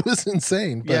 It was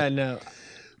insane. But, Yeah, no.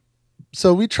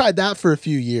 so we tried that for a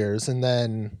few years, and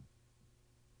then,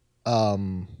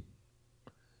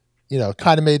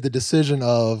 kind of made the decision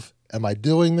of, am I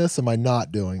doing this? Am I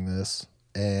not doing this?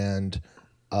 And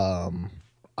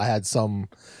I had some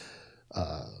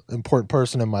important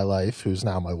person in my life who's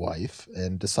now my wife,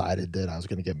 and decided that I was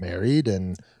going to get married.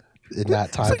 And in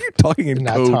that time, It's like you're talking in in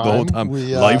that code the whole time, time.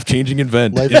 we, Life-changing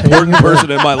event. life-changing Important event.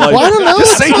 person in my life. Well, I don't know.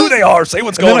 Just say who they are. Say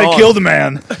what's And then going I on. killed a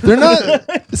man. they're not.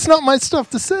 It's not my stuff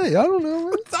to say. I don't know.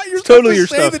 Man. It's not your It's totally stuff to your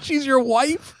say stuff. that she's your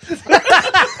wife.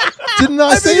 Didn't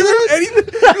I say that?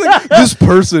 Anything, like, this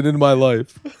person in my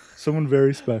life. Someone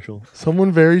very special.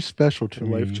 Someone very special to A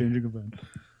me. life-changing event.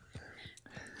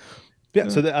 Yeah.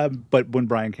 So, but when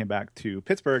Brian came back to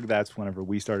Pittsburgh, that's whenever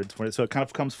we started. So it kind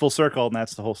of comes full circle, and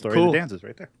that's the whole story Cool. of the dances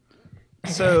right there.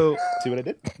 So See what I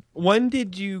did? when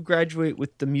did you graduate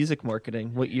with the music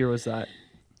marketing? What year was that?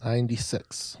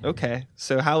 96. Okay.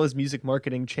 So how has music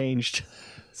marketing changed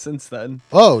since then?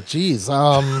 Oh, geez.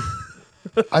 I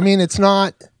mean, it's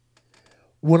not.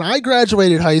 When I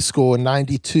graduated high school in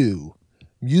 92,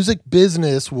 music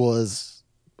business was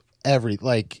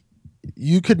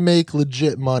you could make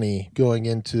legit money going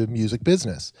into music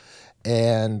business.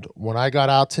 And when I got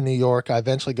out to New York, I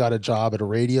eventually got a job at a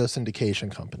radio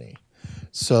syndication company.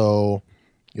 So,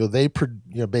 they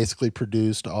basically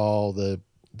produced all the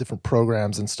different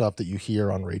programs and stuff that you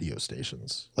hear on radio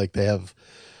stations. Like they have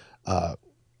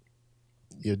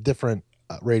different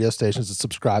radio stations that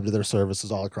subscribe to their services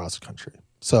all across the country.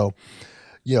 So,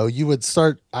 you would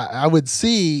start, I would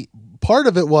see, part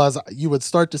of it was you would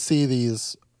start to see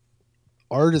these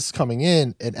artists coming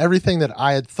in, and everything that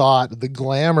I had thought the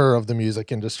glamour of the music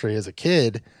industry as a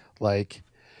kid,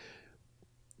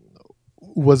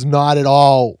 was not at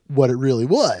all what it really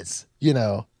was. You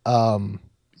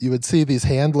would see these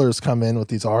handlers come in with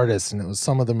these artists, and it was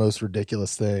some of the most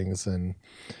ridiculous things. And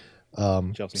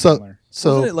Chelsea so Handler.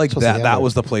 Wasn't it like Chelsea that? Handler. That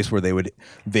was the place where they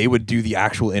would do the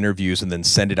actual interviews and then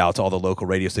send it out to all the local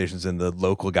radio stations, and the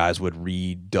local guys would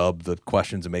redub the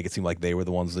questions and make it seem like they were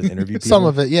the ones that interviewed people. some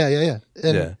of it, yeah.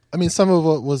 And Yeah. I mean, some of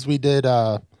it was we did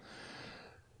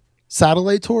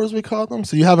satellite tours, we called them.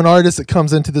 So you have an artist that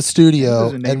comes into the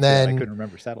studio, There's a name and for it. I then couldn't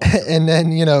remember satellite. and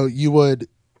then you would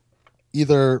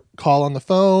either call on the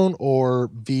phone or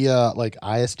via like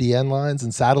ISDN lines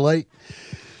and satellite,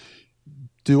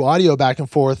 do audio back and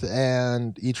forth,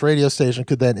 and each radio station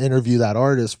could then interview that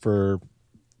artist for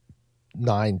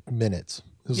 9 minutes.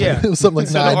 It was something like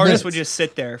So 9 the artist minutes. would just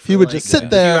sit there. For He would like just sit a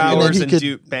there, few and then hours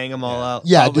he could bang them all out.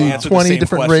 yeah, Probably do answer the 20 same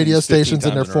different questions radio 15 stations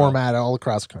in their times in a row. format all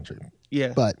across the country.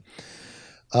 Yeah. But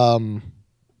I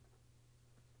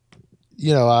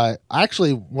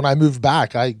actually, when I moved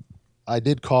back, I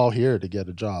did call here to get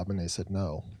a job, and they said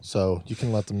no. So you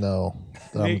can let them know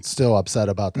that I'm still upset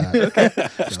about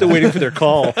that. Still waiting for their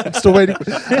call. I'm still waiting.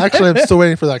 Actually, I'm still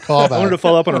waiting for that call I wanted to back.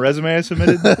 follow up on a resume I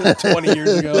submitted. 20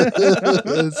 years ago.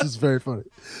 This is very funny.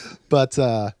 But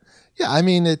Yeah, I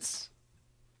mean it's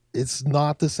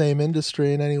not the same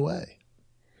industry in any way.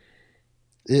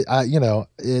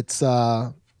 It's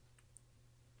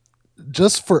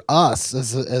just for us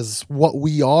as what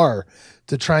we are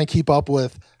to try and keep up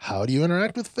with how do you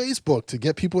interact with Facebook to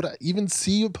get people to even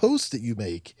see a post that you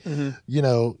make,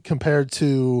 compared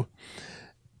to,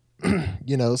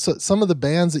 so some of the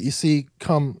bands that you see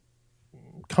come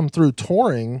through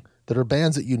touring that are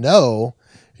bands that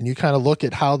and you kind of look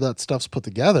at how that stuff's put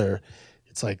together.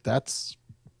 It's like,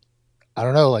 I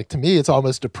don't know, like to me, it's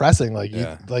almost depressing. Like,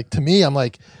 to me, I'm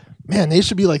like, man, they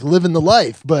should be like living the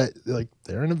life, but like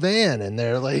they're in a van and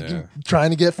they're like trying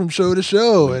to get from show to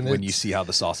show. And when you see how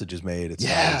the sausage is made, it's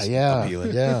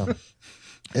appealing. Yeah.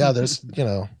 There's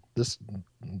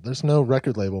no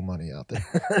record label money out there,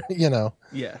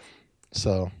 Yeah.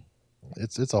 So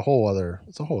it's a whole other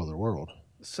world.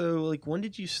 So like, when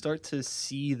did you start to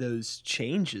see those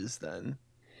changes then?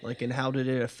 Like, and how did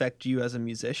it affect you as a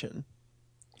musician?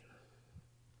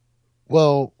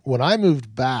 Well, when I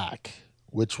moved back,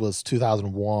 which was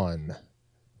 2001,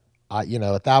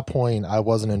 at that point I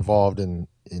wasn't involved in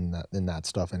that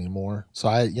stuff anymore. So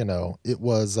it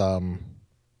was,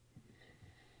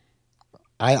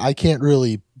 I can't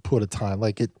really put a time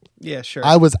like it. Yeah, sure.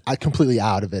 I was completely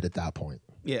out of it at that point.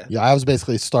 Yeah. Yeah. I was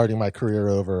basically starting my career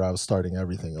over. I was starting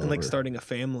everything over. And like starting a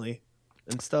family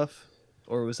and stuff.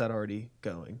 Or was that already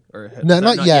going? Or no,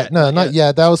 not yet. No, not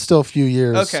yet. That was still a few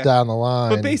years down the line.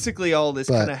 But basically, all this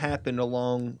kind of happened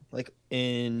along, like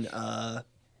in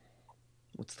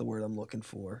what's the word I'm looking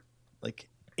for? Like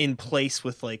in place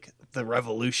with like the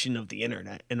revolution of the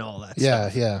internet and all that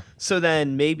stuff. Yeah. So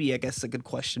then maybe I guess a good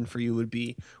question for you would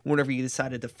be whenever you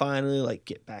decided to finally like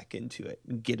get back into it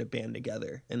and get a band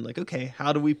together and like, okay,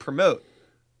 how do we promote?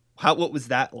 What was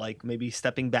that like? Maybe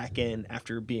stepping back in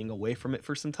after being away from it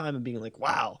for some time and being like,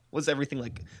 wow, was everything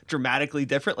like dramatically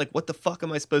different? Like, what the fuck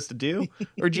am I supposed to do?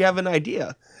 Or do you have an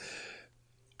idea?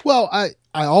 Well, I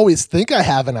always think I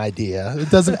have an idea.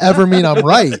 It doesn't ever mean I'm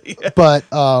right. Yeah. But,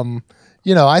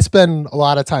 I spend a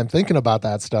lot of time thinking about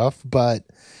that stuff. But,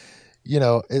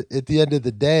 at the end of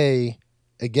the day,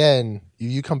 again,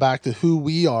 you come back to who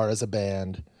we are as a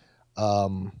band.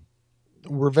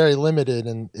 We're very limited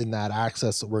in that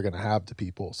access that we're going to have to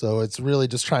people. So it's really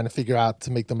just trying to figure out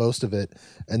to make the most of it.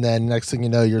 And then next thing you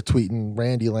know, you're tweeting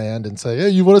Randy Land and say, hey,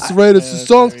 you want us to write us a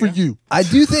song for you? I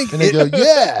do think and they go,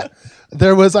 yeah.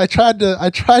 I tried to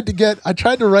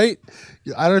write.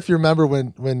 I don't know if you remember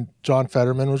when John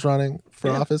Fetterman was running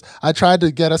for office. I tried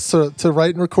to get us to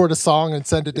write and record a song and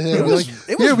send it to him.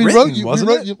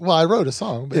 Well, I wrote a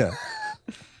song. But yeah.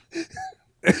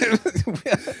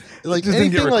 Like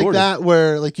anything like that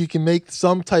where like you can make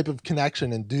some type of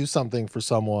connection and do something for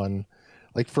someone.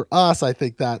 Like for us, I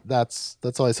think that's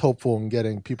always hopeful in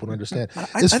getting people to understand.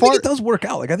 I think it does work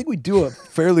out. Like I think we do a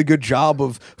fairly good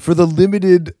job for the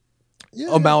limited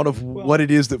amount of what it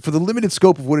is for the limited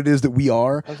scope of what it is that we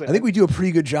are. I think we do a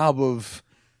pretty good job of.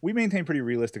 We maintain pretty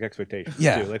realistic expectations.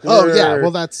 Yeah. Too. Like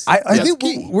well, that's. I think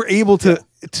we're able to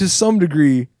some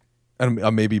degree. And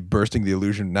I'm maybe bursting the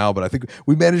illusion now, but I think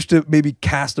we managed to maybe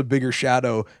cast a bigger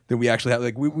shadow than we actually have.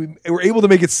 Like we were able to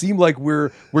make it seem like we're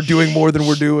doing more than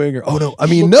we're doing. Or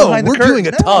we're doing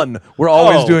a ton. We're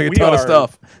always doing a ton of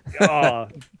stuff.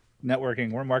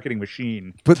 Networking, we're a marketing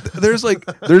machine. But there's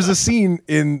a scene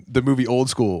in the movie Old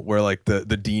School where like the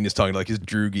dean is talking to like his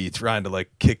droogie trying to like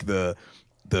kick the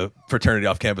fraternity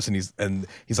off campus, and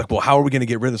he's like, well, how are we going to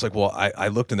get rid of this? Like, well, I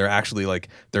looked and they're actually like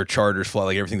their charters fly,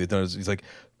 like everything they've done is. He's like,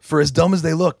 for as dumb as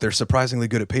they look, they're surprisingly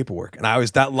good at paperwork. And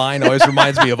that line always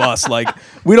reminds me of us. Like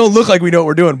we don't look like we know what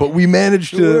we're doing, but we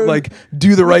manage to like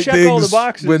do the right things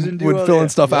when filling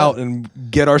stuff out and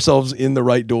get ourselves in the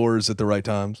right doors at the right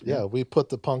times. Yeah, we put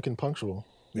the punk in punctual.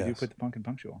 We do put the punk in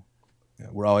punctual. Yeah,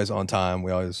 we're always on time.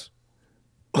 We always.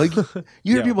 Like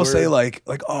you hear people say like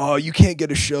oh, you can't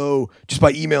get a show just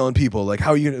by emailing people. Like how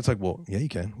are you gonna? It's like, well, yeah, you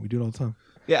can. We do it all the time.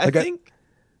 Yeah, like,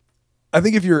 I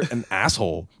think if you're an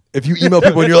asshole, if you email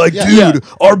people and you're like, dude,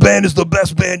 our band is the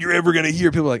best band you're ever gonna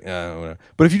hear, people are like, whatever.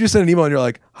 But if you just send an email and you're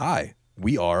like, hi,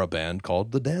 we are a band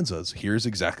called the Danzas. Here's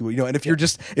exactly what you know. And if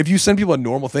you send people a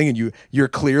normal thing and you're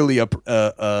clearly a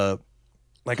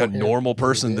normal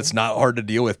person that's not hard to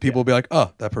deal with, people will be like,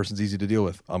 oh, that person's easy to deal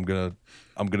with. I'm gonna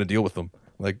deal with them.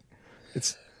 Like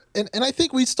it's and I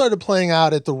think we started playing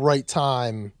out at the right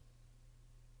time.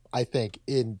 I think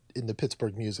in the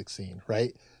Pittsburgh music scene,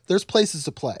 right? There's places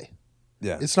to play.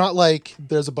 Yeah, it's not like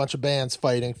there's a bunch of bands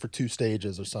fighting for 2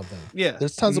 stages or something. Yeah,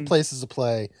 there's tons of places to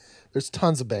play. There's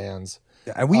tons of bands.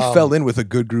 Yeah, and we fell in with a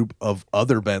good group of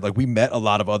other bands. Like we met a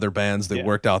lot of other bands that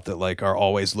worked out that like are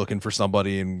always looking for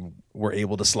somebody, and we're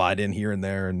able to slide in here and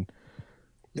there. And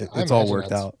I it's all imagine worked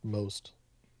that's out.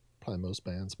 Probably most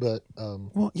bands, but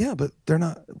Well, yeah, but they're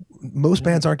not. Most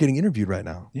bands aren't getting interviewed right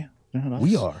now. Yeah, no,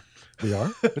 We are. we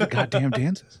are. The goddamn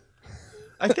dances.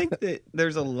 I think that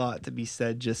there's a lot to be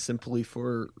said just simply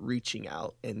for reaching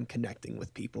out and connecting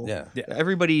with people. Yeah. Yeah.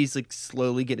 Everybody's like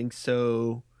slowly getting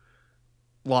so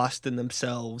lost in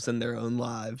themselves and their own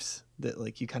lives that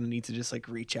like you kind of need to just like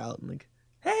reach out and like,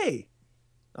 hey,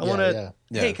 I want to.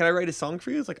 Yeah. Hey, can I write a song for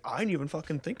you? It's like I didn't even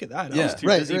fucking think of that. I Yeah. was too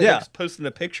Right, busy right. like, posting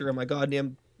a picture of my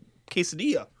goddamn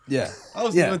quesadilla. Yeah. I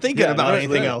wasn't Yeah. even thinking Yeah, about right,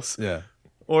 anything right. else. Yeah.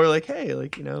 Or like, hey,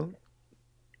 like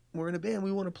we're in a band.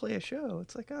 We want to play a show.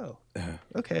 It's like, oh,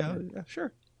 okay, yeah,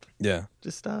 sure. Yeah.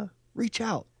 Just reach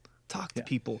out, talk to Yeah.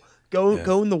 people,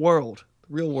 go in the world,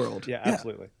 the real world. Yeah,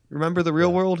 absolutely. Remember the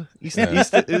real world? It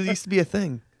used to be a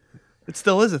thing. It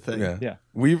still is a thing. Yeah. Yeah.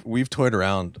 We've toyed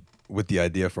around with the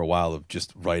idea for a while of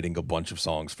just writing a bunch of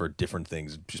songs for different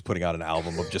things, just putting out an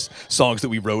album of just songs that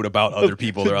we wrote about other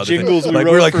people or other Jingles things. we Like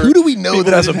wrote we're like, for who do we know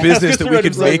that has a people that business that we write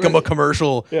could songs, make them a right?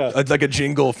 commercial, Yeah. like a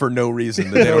jingle for no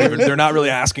reason that they don't even, they're not really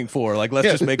asking for. Like, let's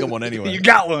just make them one anyway. You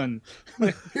got one.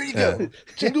 Here you go.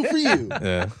 Jingle for you.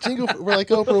 Yeah. We're like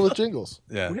Oprah with jingles.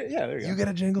 Yeah. Yeah, there you go. You get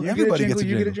a jingle. You Everybody get a jingle. gets a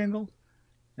You jingle. get a jingle.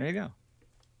 There you go.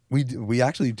 We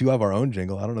actually do have our own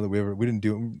jingle. I don't know that we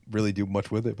didn't really do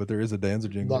much with it, but there is a Danza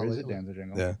jingle. Not There is a lately. dancer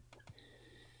jingle. Yeah.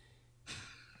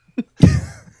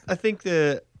 I think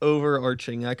the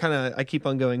overarching, I keep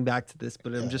on going back to this,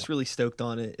 but I'm just really stoked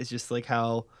on it. It's just like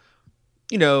how,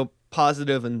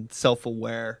 positive and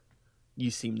self-aware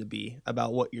you seem to be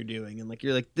about what you're doing. And like,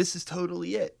 you're like, this is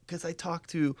totally it. Cause I talk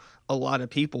to a lot of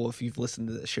people, if you've listened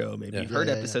to the show, maybe Yeah. you've heard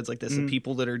Yeah, yeah. episodes like this, Mhm. of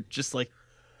people that are just like,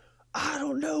 I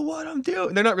don't know what I'm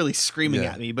doing. They're not really screaming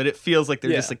Yeah. at me, but it feels like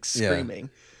they're Yeah. just like Yeah. screaming,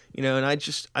 and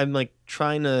I'm like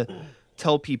trying to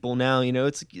tell people now,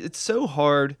 it's so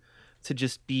hard to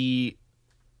just be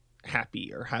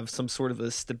happy or have some sort of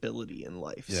a stability in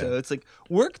life. Yeah. So it's like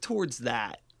work towards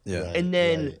that Yeah. Right, and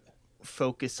then right.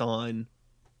 focus on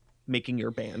making your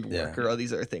band work Yeah. or all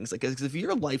these other things. Like, 'cause if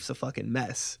your life's a fucking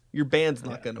mess, your band's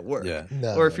not going to work. Yeah.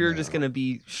 No, Or if you're no. just going to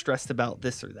be stressed about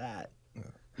this or that,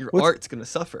 your Well, art's going to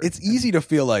suffer. It's easy to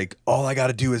feel like all I got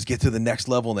to do is get to the next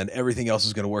level and then everything else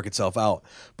is going to work itself out.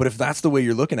 But if that's the way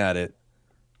you're looking at it,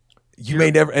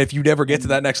 if you never get to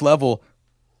that next level,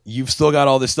 you've still got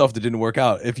all this stuff that didn't work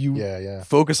out. If you Yeah.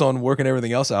 focus on working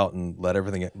everything else out and let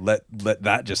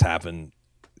that just happen.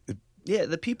 Yeah,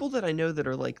 the people that I know that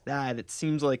are like that, it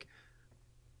seems like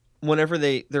whenever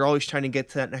they're always trying to get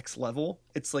to that next level,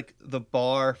 it's like the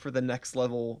bar for the next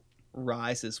level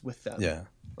rises with them. Yeah.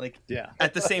 Like Yeah.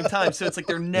 at the same time. So it's like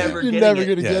they're never You're getting never it.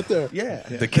 gonna Yeah. get there. Yeah.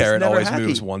 The carrot never always happy.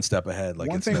 moves one step ahead. Like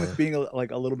One it's thing never- with being a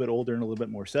little bit older and a little bit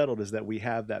more settled is that we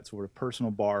have that sort of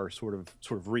personal bar sort of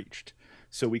reached,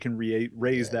 so we can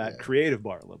raise that creative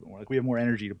bar a little bit more. Like we have more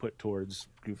energy to put towards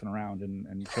goofing around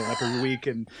and showing up every week,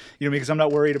 and because I'm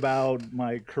not worried about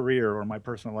my career or my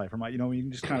personal life or my you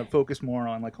can just kind of focus more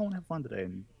on like, oh, I want to have fun today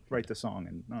and write the song,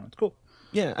 and it's cool.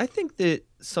 Yeah, I think that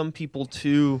some people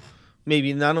too,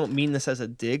 maybe, and I don't mean this as a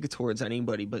dig towards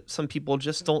anybody, but some people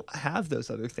just don't have those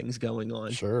other things going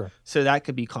on. Sure. So that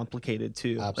could be complicated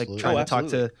too. Absolutely. Like trying Oh, to talk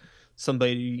absolutely. to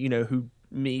somebody, who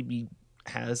maybe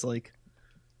has like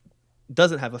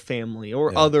doesn't have a family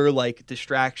or Yeah. other like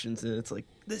distractions, and it's like,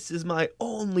 this is my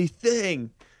only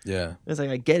thing. yeah. It's like,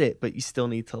 I get it, but you still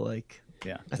need to like,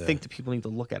 Yeah. I think that people need to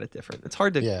look at it different. It's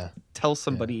hard to Yeah. tell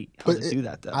somebody how But to do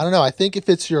that though. I don't know. I think if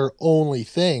it's your only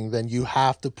thing, then you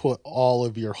have to put all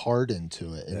of your heart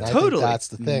into it. And Yeah. I Totally. think that's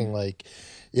the thing. Like,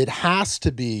 it has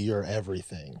to be your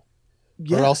everything,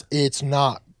 Yeah. or else it's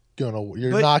not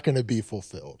you're But- not gonna be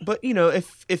fulfilled. But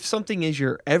if something is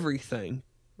your everything,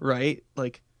 right?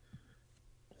 Like,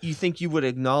 you think you would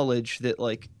acknowledge that,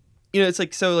 like, it's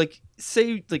like, so like,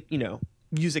 say like,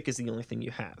 music is the only thing you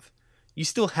have. You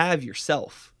still have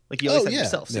yourself. Like, you always Oh, have yeah.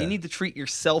 yourself. So Yeah. you need to treat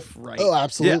yourself right. Oh,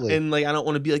 absolutely. And like, I don't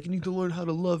want to be like, you need to learn how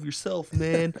to love yourself,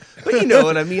 man. But you know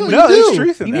what I mean? No, Like, you No, do. there's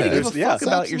truth in you that. need to give a There's- yeah, fuck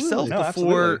about absolutely. yourself No, before,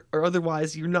 absolutely. or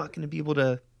otherwise you're not going to be able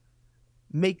to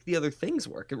make the other things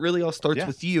work. It really all starts Yeah.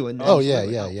 with you, and then Oh, it's yeah,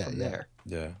 really yeah, out yeah, from yeah. there,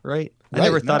 Yeah. right? I Right.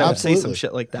 never thought No, I would say some absolutely.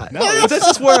 shit like that. No, But this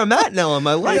is where I'm at now in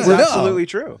my life. It's no. absolutely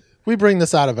true. We bring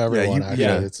this out of everyone. you- actually,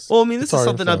 yeah. It's, Well, I mean, this it's is our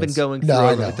something I've been influence. going through No,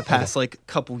 I over know, like the I know. past like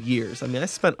couple years. I mean, I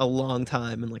spent a long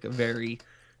time in like a very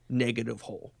negative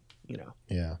hole,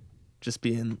 Yeah. just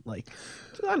being like,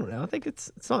 I don't know. I think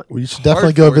it's not. Well, you should hard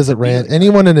definitely for go it to visit be Rand. like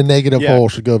Anyone in a negative Yeah. hole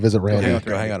should go visit Randy.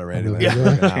 Go hang out at Randy. Yeah. Land for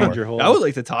like an Change hour. your whole. I would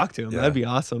like to talk to him. Yeah. That'd be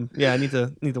awesome. Yeah, I need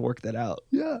to work that out.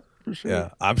 Yeah, for sure. Yeah,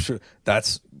 I'm sure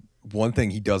that's one thing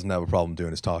he doesn't have a problem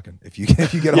doing is talking. If you get Yeah,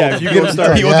 hold, if you get him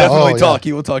started. he will Yeah, definitely oh, talk.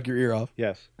 He will talk your ear off.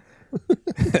 Yes.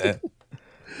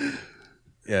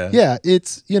 Yeah,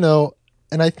 it's,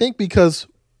 and I think because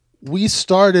we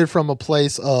started from a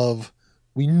place of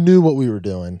we knew what we were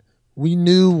doing. We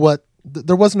knew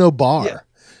there was no bar. Yeah.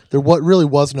 Really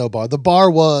was no bar. The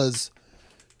bar was,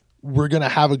 we're going to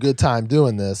have a good time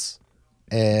doing this.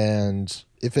 And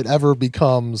if it ever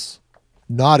becomes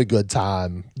not a good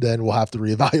time, then we'll have to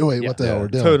reevaluate what the hell we're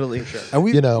doing. Totally. And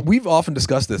You we've often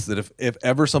discussed this, that if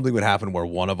ever something would happen where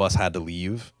one of us had to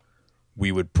leave,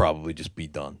 we would probably just be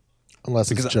done.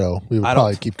 Unless it's Because Joe. We would I don't-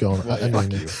 probably keep going. I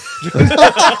mean,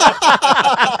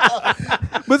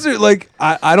 But like,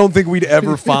 I don't think we'd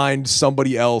ever find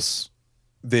somebody else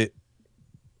that,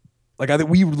 like, I think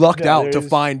we lucked Yeah, out to there's-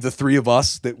 find the three of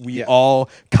us that we Yeah. all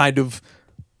kind of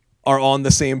are on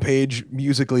the same page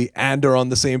musically and are on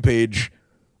the same page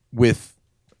with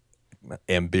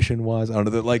ambition wise. I don't know,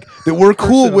 that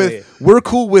we're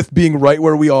cool with being right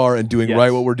where we are and doing Yes.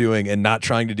 right what we're doing and not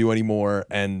trying to do any more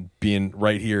and being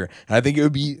right here. And I think it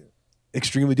would be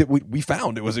extremely we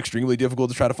found it was extremely difficult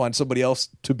to try to find somebody else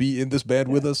to be in this band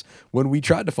with us when we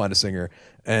tried to find a singer.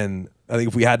 And I think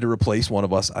if we had to replace one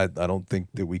of us, I don't think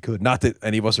that we could. Not that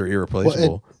any of us are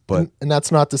irreplaceable, but and that's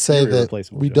not to say You're that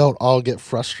irreplaceable, we Joe. don't all get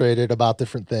frustrated about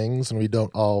different things and we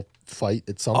don't all fight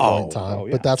at some point in time. oh,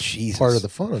 yeah. But that's Jesus. part of the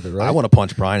fun of it, right? I want to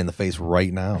punch Brian in the face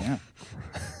right now.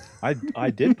 Yeah. I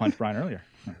did punch Brian earlier.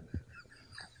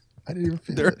 I didn't even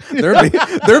feel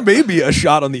it. There may be a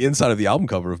shot on the inside of the album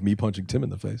cover of me punching Tim in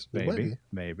the face.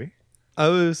 Maybe. I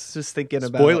was just thinking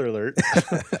about Spoiler alert.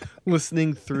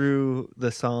 listening through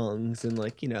the songs and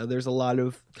there's a lot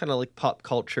of kind of like pop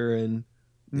culture and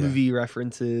movie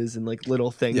references and like little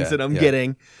things Yeah, that I'm yeah.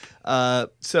 getting.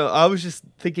 So I was just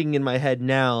thinking in my head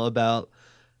now about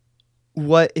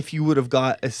what if you would have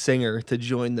got a singer to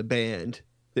join the band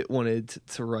that wanted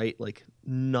to write like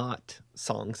not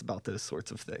songs about those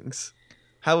sorts of things.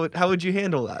 How would you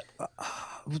handle that?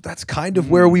 That's kind of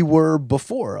where we were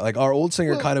before. Like our old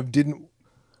singer kind of didn't,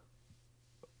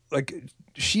 like,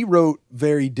 she wrote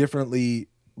very differently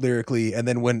lyrically, and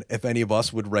then if any of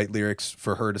us would write lyrics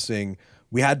for her to sing,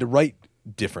 we had to write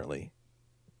differently.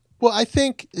 Well, I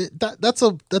think that's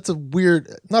a weird,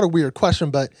 not a weird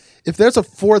question, but if there's a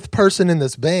fourth person in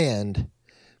this band,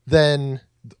 then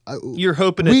You're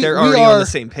hoping that we- they're we already on are- the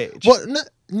same page. well,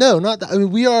 no, not that. I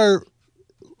mean, we are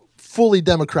fully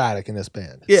democratic in this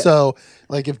band. Yeah. So,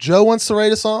 like, if Joe wants to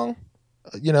write a song,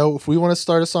 if we want to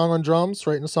start a song on drums,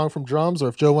 writing a song from drums, or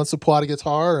if Joe wants to pull out a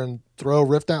guitar and throw a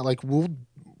riff down, like we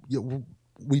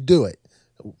do it.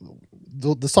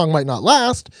 The song might not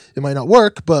last, it might not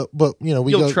work, but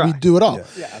You'll try. we do it all.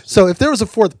 Yeah, So if there was a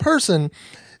fourth person,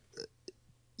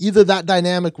 either that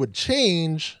dynamic would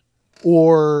change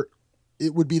or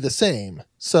it would be the same.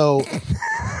 So,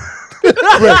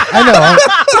 right, I know.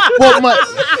 Well,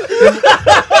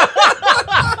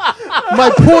 my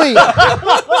point.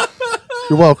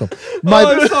 You're welcome. My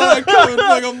saw that coming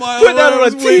like a mile Put that on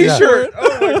a t-shirt.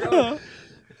 Oh my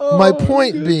god. my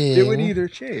point being It would either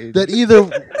change. that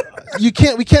we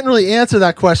can't really answer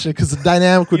that question because the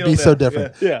dynamic would You be don't so know.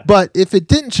 different. Yeah. But if it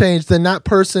didn't change, then that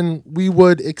person, we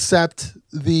would accept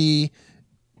the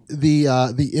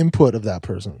input of that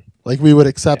person. Like we would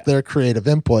accept their creative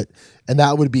input, and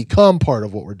that would become part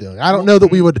of what we're doing. I don't know that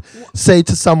we would say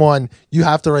to someone, "You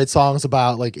have to write songs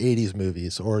about like '80s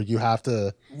movies," or "You have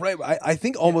to." Right. I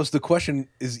think almost the question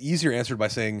is easier answered by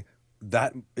saying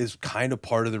that is kind of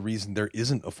part of the reason there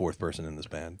isn't a fourth person in this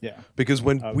band. Yeah. Because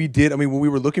when when we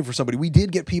were looking for somebody, we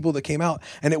did get people that came out,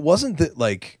 and it wasn't that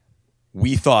like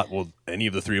we thought, well, any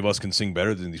of the three of us can sing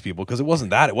better than these people, because it wasn't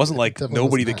that. It wasn't like definitely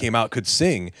nobody wasn't that that. came out could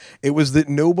sing. It was that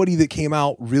nobody that came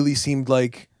out really seemed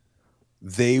like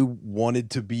they wanted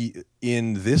to be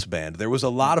in this band. There was a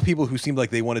lot of people who seemed like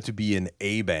they wanted to be in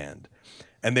a band.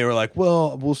 And they were like,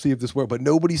 well, we'll see if this works. But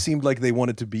nobody seemed like they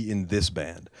wanted to be in this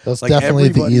band. That's Like, definitely the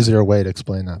everybody- easier way to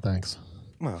explain that. Thanks.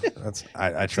 Well,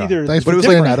 I tried. either Thanks But for it was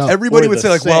clearing like that up. everybody Or would the say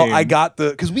like, well, same. I got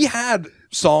because we had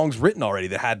songs written already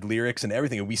that had lyrics and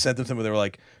everything, and we sent them to them, and they were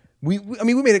like, we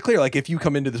made it clear, like, if you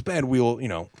come into this band, we'll,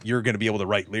 you're going to be able to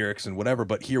write lyrics and whatever,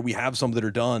 but here we have some that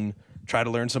are done. Try to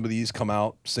learn some of these, come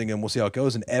out, sing them, we'll see how it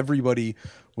goes. And everybody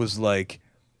was like,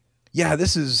 yeah,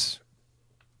 this is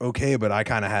okay, but I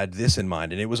kind of had this in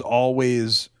mind, and it was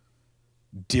always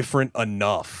different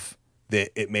enough that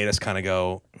it made us kind of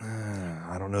go,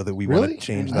 I don't know that we want Really? to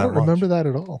change I that don't much. remember that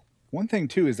at all. One thing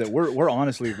too is that we're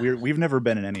honestly we've never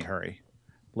been in any hurry.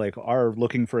 Like our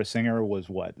looking for a singer was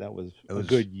what? That was a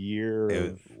good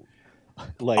year.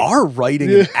 Like Our writing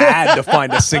an ad to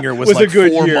find a singer was like a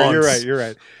good 4 year. months. You're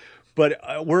right. But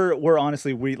we're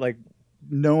honestly we like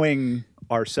knowing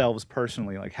ourselves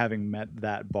personally, like having met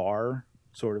that bar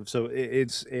sort of. So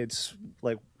it's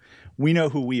like we know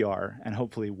who we are, and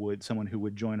hopefully someone who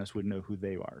would join us would know who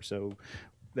they are. So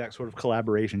that sort of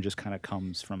collaboration just kind of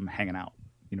comes from hanging out.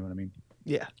 You know what I mean?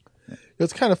 Yeah.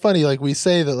 It's kind of funny. Like we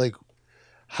say that, like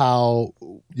how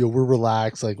we're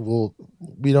relaxed. Like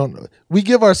we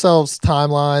give ourselves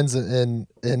timelines and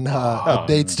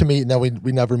dates to meet, and then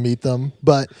we never meet them.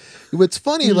 But what's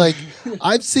funny, like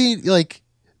I've seen like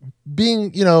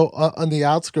being on the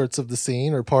outskirts of the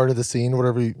scene or part of the scene,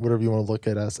 whatever you want to look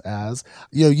at us as.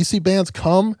 You see bands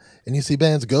come and you see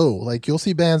bands go. Like you'll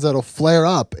see bands that'll flare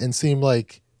up and seem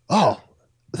like, oh,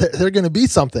 they're going to be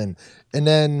something, and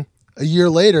then a year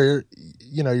later,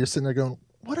 you're sitting there going,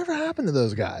 whatever happened to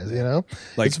those guys?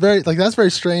 Like it's very that's very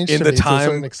strange to me to a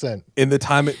certain extent. In the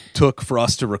time it took for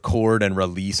us to record and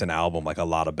release an album, like a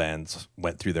lot of bands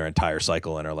went through their entire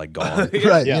cycle and are like gone.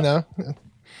 Right, Yeah.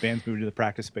 Bands moved to the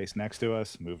practice space next to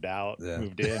us, moved out,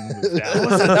 moved in, moved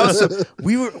out.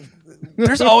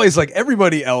 There's always like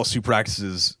everybody else who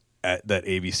practices at that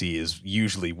ABC is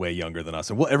usually way younger than us,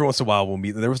 and every once in a while we'll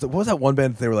meet. What was that one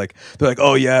band? They're like,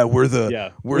 oh yeah, we're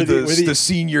the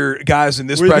senior guys in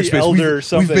this practice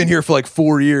space. We've been here for like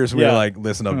 4 years. We're like,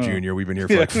 listen up, Junior. We've been here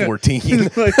for like 14.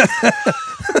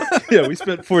 Yeah, we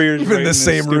spent 4 years in the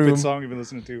same room. Song you've been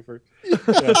listening to for.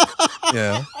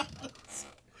 Yeah.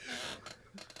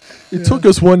 It took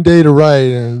us one day to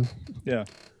write and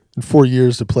 4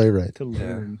 years to play right. To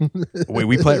learn. Wait,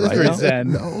 we play it right now?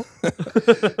 Zen. No.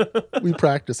 We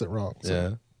practice it wrong.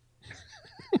 So.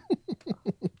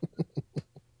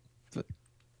 Yeah.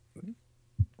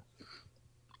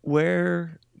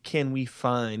 Where can we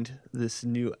find this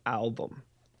new album?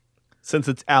 Since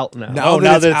it's out now. Now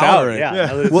that it's out. Right?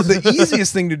 Yeah. Well, the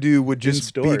easiest thing to do would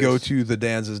just be stores. go to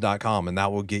thedanzas.com, and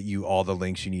that will get you all the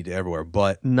links you need to everywhere.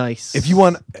 But Nice. if you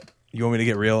want me to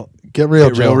get real? Get real,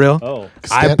 Joe. Real? Oh.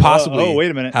 I possibly wait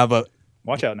a minute. have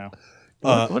Watch out now.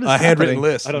 What is a handwritten happening?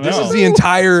 list. I don't this know. is the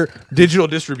entire digital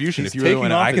distribution. He's if you really taking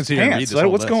want to, off I can his sit here and read pants. this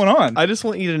whole What's list. going on? I just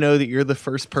want you to know that you're the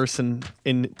first person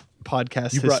in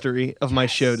podcast history of my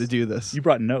show to do this. You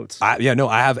brought notes. I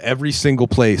have every single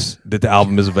place that the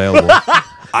album is available.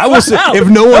 I will sit, if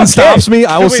no one stops me,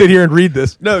 I will sit here and read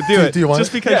this. No, do it. Do you want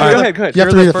just it? because Yeah, you're go the, ahead, go ahead. You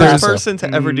have you're to the read it first fast. person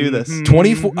to ever do this.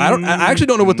 24. I actually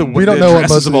don't know what the We don't know what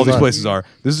addresses most of of all these these are. places are.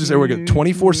 This is just everywhere.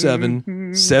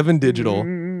 24/7, 7 digital,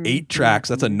 8 tracks.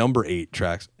 That's a number 8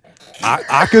 tracks.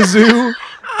 Akazu,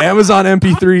 Amazon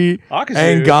MP3, Akazu.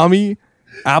 Angami,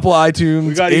 Apple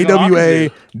iTunes, got even AWA,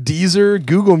 Akazu. Deezer,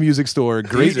 Google Music Store,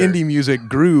 Great Deezer. Indie Music,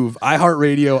 Groove,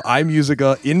 iHeartRadio,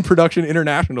 iMusica, In Production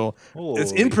International.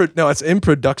 It's in Production. That's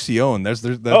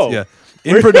Oh.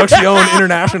 In Production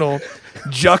International,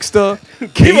 Juxta,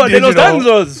 K Viva de los Digital,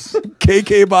 Danzos!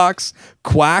 KK Box,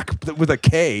 Quack with a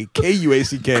K,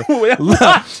 KUACK,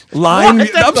 Line.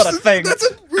 That's not a thing. That's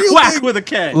a real Quack thing. with a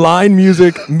K. Line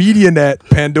Music, MediaNet,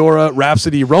 Pandora,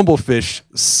 Rhapsody, Rumblefish,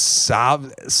 I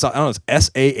don't know, it's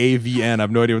SAAVN. I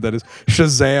have no idea what that is.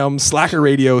 Shazam, Slacker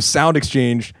Radio, Sound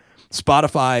Exchange,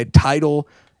 Spotify, Tidal,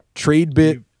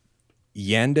 TradeBit,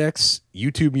 Yandex,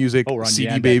 YouTube Music, Oh, we're on CD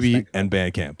Yandex, Baby, thank and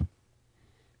Bandcamp.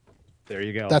 There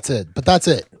you go. That's it. But that's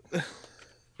it.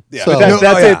 Yeah, So- That's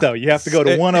yeah. it, though. You have to go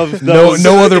to one of No, those.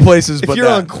 no other places If but you're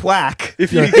that. on Quack,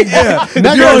 If you, Yeah, if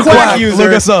Not you're your on Quack Quack, user.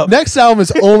 look us up. Next album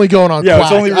is only going on yeah,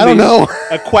 Quack. it's only I don't know.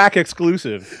 a Quack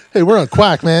exclusive Hey, we're on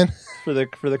Quack, man. for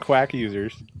the Quack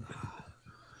users.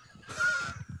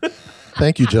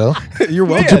 Thank you, Joe. You're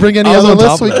welcome. Did you bring any I was other on top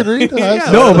lists we of could that.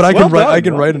 read? No, but I can Well write. done. I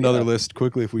can Well write done. another list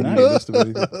quickly if we need Nice. a list of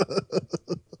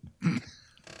anything.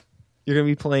 you're going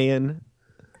to be playing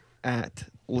at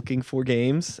Looking for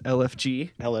Games,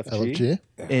 LFG, LFG.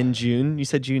 LFG. in June. You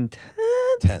said June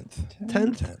 10th.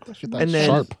 10th? Get that And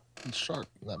then- sharp.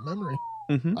 That memory.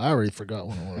 Mhm. I already forgot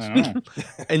when it was. I don't know.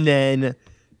 And then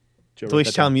Joe wrote Deutsche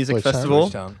that Town down. Music Deutsche Town.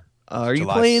 Festival. Are you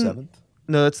July playing? 7th?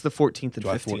 No, it's the 14th and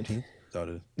July 15th. 14th? Is that what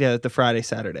it is? Yeah, the Friday,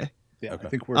 Saturday. Yeah, Okay. I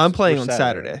think I'm playing we're on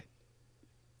Saturday. Are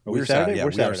We're we Saturday, Saturday? yeah, We're we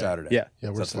are Saturday. Saturday. Yeah. Yeah,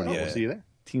 we're That's what- Saturday. yeah. We'll see you there.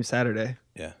 Team Saturday.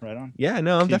 Yeah. Right on. Yeah,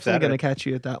 no, I'm Team definitely going Saturday. to catch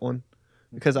you at that one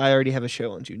because I already have a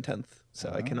show on June 10th,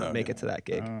 so I cannot okay. make it to that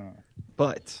gig. Oh.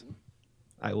 But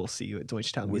I will see you at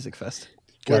Deutsche Town Music Fest.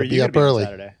 Where Gotta are be you up gonna be on early.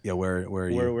 Saturday? Yeah, where are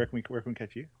you? Where can we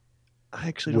catch you? I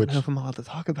actually don't Which- know if I'm allowed to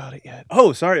talk about it yet.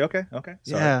 Oh, sorry. Okay. Sorry.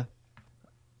 Yeah.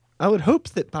 I would hope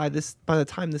that by the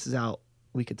time this is out,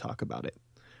 we could talk about it.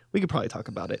 We could probably talk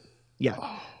about it. Yeah.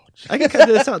 I can cut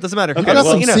this out. Doesn't matter. Okay, I got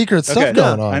well, some you know, secret stuff Okay.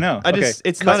 going on. I know. I just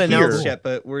it's not Cut announced here. yet,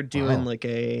 but we're doing Wow. like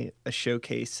a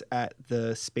showcase at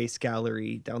the Space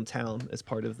Gallery downtown as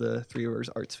part of the Three Rivers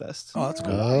Arts Fest. Oh, that's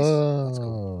cool.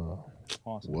 Oh.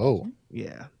 Awesome. Whoa.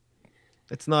 Yeah.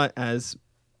 It's not as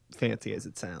fancy as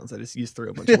it sounds. I just threw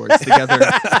a bunch of words together.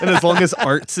 And as long as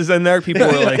arts is in there, people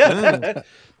are like,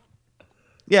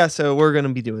 yeah, so we're gonna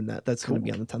be doing that. That's gonna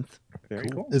be on the 10th. Very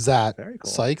cool. Is that Very cool.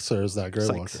 Sykes or is that Grey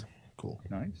Sykes. Walker? Cool.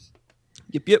 Nice.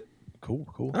 Yep. Cool.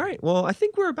 All right. Well, I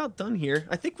think we're about done here.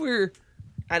 I think we're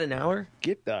at an hour,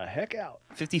 Get the heck out.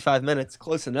 55 minutes,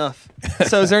 close enough.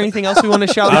 So, is there anything else we want to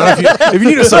shout I out? don't know if you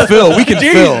need us to fill, we can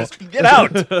fill. Get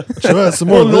out. Show us some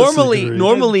more Well, lists you can read.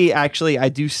 normally, actually, I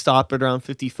do stop at around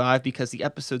 55 because the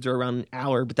episodes are around an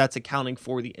hour, but that's accounting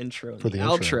for the intro and For the the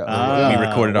intro. outro. We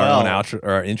recorded our own well. outro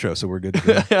or our intro, so we're good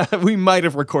to go. We might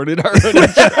have recorded our own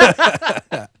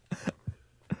intro.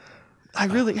 I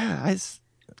really, I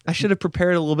should have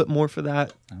prepared a little bit more for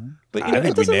that, but you know, I it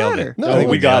think we doesn't nailed matter. it. No, I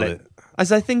think we got nailed it.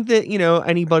 As I think that, you know,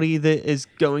 anybody that is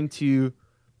going to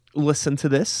listen to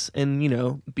this and, you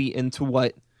know, be into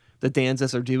what the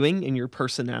Danzas are doing and your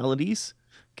personalities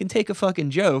can take a fucking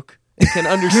joke and can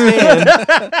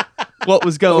understand what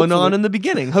was going on in the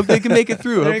beginning. Hope they can make it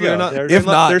through. There Hope you they're go. not, They're- If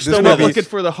not, they're this still they're may not be- looking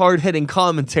for the hard-hitting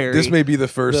commentary. This may be the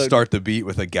first The- start the beat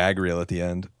with a gag reel at the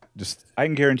end. Just I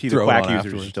can guarantee the Throw it Quack on users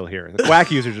afterwards. are still here. The Quack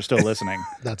users are still listening.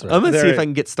 That's right. I'm going to see There- if I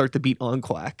can get Start the Beat on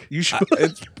Quack. You should.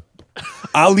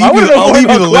 I'll leave I want you. to know I'll more leave you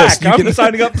about the Quack. list. You I'm can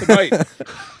signing up tonight.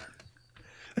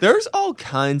 There's all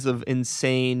kinds of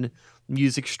insane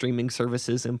music streaming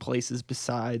services in places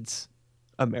besides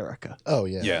America. Oh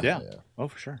yeah. Yeah. Oh,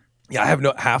 for sure. Yeah, I have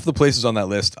no half the places on that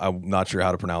list. I'm not sure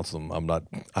how to pronounce them.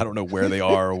 I don't know where they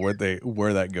are or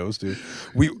where that goes to.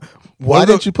 Why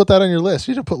didn't you put that on your list?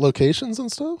 You didn't put locations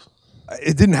and stuff.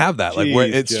 It didn't have that. Like where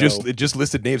Jeez, it just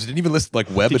listed names. It didn't even list like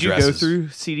web Did you addresses. go through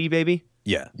CD Baby?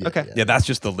 Yeah. Okay. Yeah, that's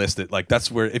just the list. That like that's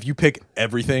where if you pick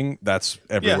everything, that's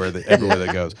everywhere Yeah. everywhere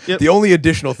that goes. Yep. The only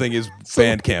additional thing is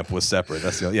Bandcamp was separate.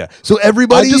 That's the only, yeah. So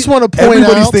everybody, I just wanna point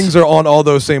everybody's out- things are on all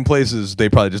those same places. They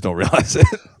probably just don't realize it.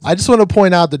 I just want to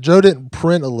point out that Joe didn't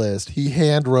print a list. He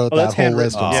hand wrote Oh, that that's whole handwritten.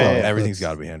 list Oh, himself. yeah, Everything's got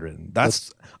That's- to be handwritten.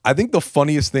 That's I think the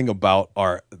funniest thing about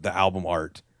the album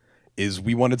art is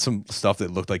we wanted some stuff that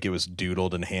looked like it was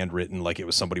doodled and handwritten, like it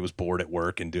was somebody was bored at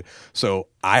work so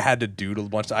I had to doodle a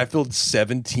bunch. I filled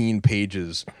 17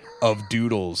 pages of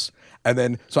doodles, and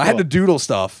then so I had to doodle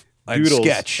stuff. I'd Doodles,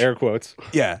 sketch, air quotes.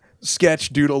 yeah, sketch,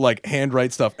 doodle, like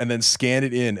handwrite stuff, and then scan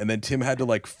it in, and then Tim had to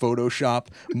like Photoshop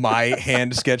my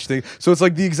hand sketch thing. So it's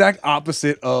like the exact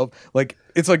opposite of like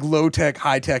it's like low tech,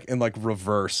 high tech, and like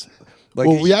reverse. Like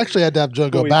Well, we actually had to have Joe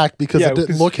go back because yeah, it didn't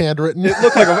because look handwritten. It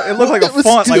looked like a It was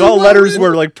font. Like too all well letters written.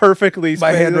 were like perfectly.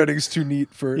 my spaced. handwriting's too neat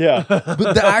for Yeah. But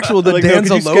the actual the Like, could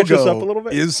Danza you sketch this logo up a little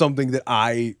bit? is something that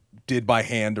I did by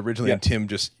hand originally, Yeah. and Tim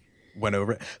just went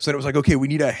over it. So then it was like, okay, we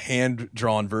need a hand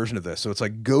drawn version of this. So it's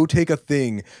like, go take a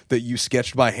thing that you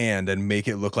sketched by hand and make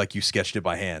it look like you sketched it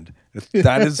by hand.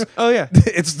 That is, Oh yeah.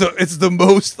 it's the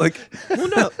most like. Well,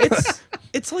 no,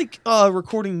 it's like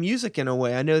recording music in a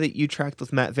way. I know that you tracked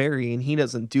with Matt Very, and he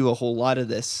doesn't do a whole lot of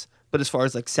this. But as far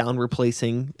as like sound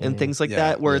replacing and things like Yeah,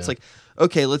 that, where it's like,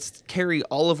 okay, let's carry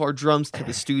all of our drums to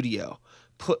the studio,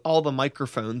 put all the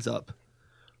microphones up,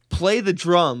 play the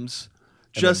drums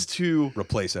just to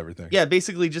Replace everything.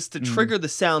 basically just to trigger the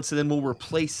sound, so then we'll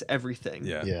replace everything.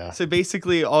 Yeah. Yeah. So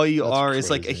basically, all you That's are is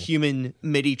like a crazy. human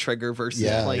MIDI trigger versus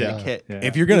Yeah, playing yeah. a kit. Yeah.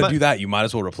 If you're gonna You do might- that, you might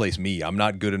as well replace me. I'm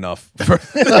not good enough. For,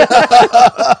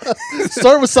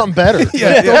 Start with something better.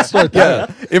 yeah, Don't start there.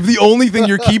 yeah. If the only thing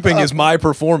you're keeping is my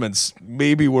performance,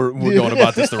 maybe we're going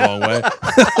about this the wrong way.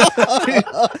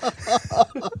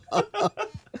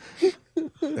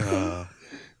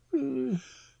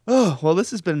 Oh well,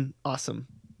 this has been awesome.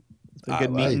 It's been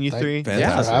good meeting you three. Fantastic.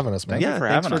 Thanks for having us, man. Thank you Yeah, for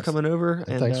thanks having for us. coming over.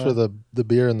 And Thanks for the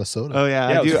beer and the soda. Oh yeah,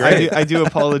 Yeah, I it was do. great. I do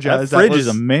apologize. That fridge was is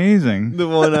amazing. the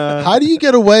one. How do you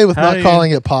get away with How not do you-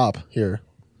 calling it pop here?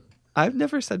 I've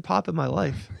never said pop in my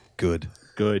life. Good.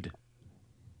 Good.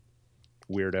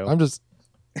 Weirdo. I'm just.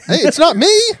 Hey, it's not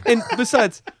me. And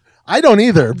besides, I don't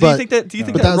either. do But you think that? Do you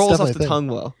think But that that's rolls off definitely the a thing. tongue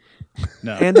well?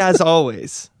 no. And as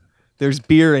always, there's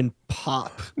beer and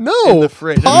pop. in no, the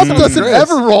fridge. pop Mm. doesn't Gross.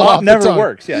 ever roll Pop off never the tongue.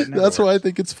 works. Yeah, it never That's why I works.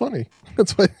 think it's funny.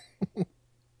 That's why.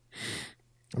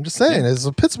 I'm just saying, it's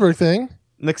a Pittsburgh thing.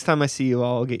 Next time I see you,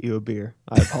 I'll get you a beer.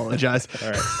 I apologize.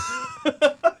 All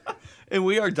right. And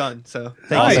we are done. So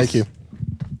Nice. thank you. Thank you.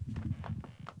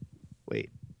 Wait,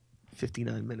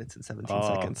 59 minutes and 17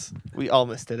 Oh. seconds. We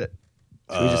almost did it.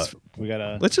 Should we just We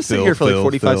gotta. let's just sit Phil, here for like Phil,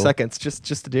 45 Phil. seconds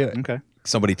just to do it. Okay.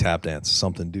 Somebody tap dance.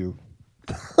 Something do.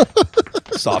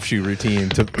 Soft shoe routine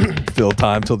to fill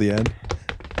time till the end.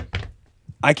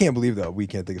 I can't believe that we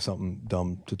can't think of something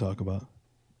dumb to talk about.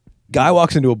 Guy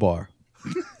walks into a bar.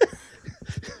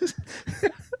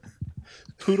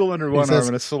 Poodle under one says- arm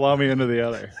and a salami under the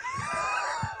other.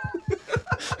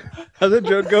 How's that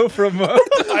joke go from?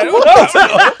 I don't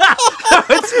know.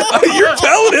 You're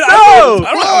telling it. No! I don't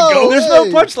know how it No! goes. There's no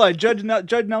Hey. punchline.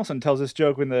 Judd Nelson tells this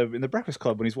joke in the Breakfast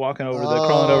Club when he's walking over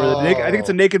crawling over the naked. I think it's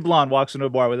a naked blonde walks into a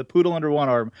bar with a poodle under one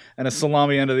arm and a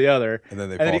salami under the other, And then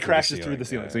they he fall through the crashes through ceiling. the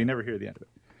ceiling, Yeah. so you never hear the end of it.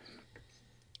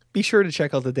 Be sure to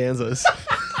check out the Danzas.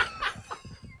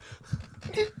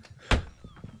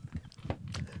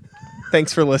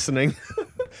 Thanks for listening.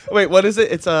 Wait, what is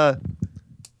it? It's my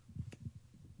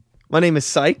name is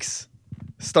Sykes.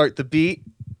 Start the beat.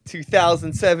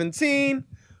 2017.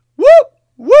 Woo!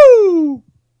 Woo!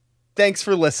 Thanks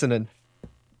for listening.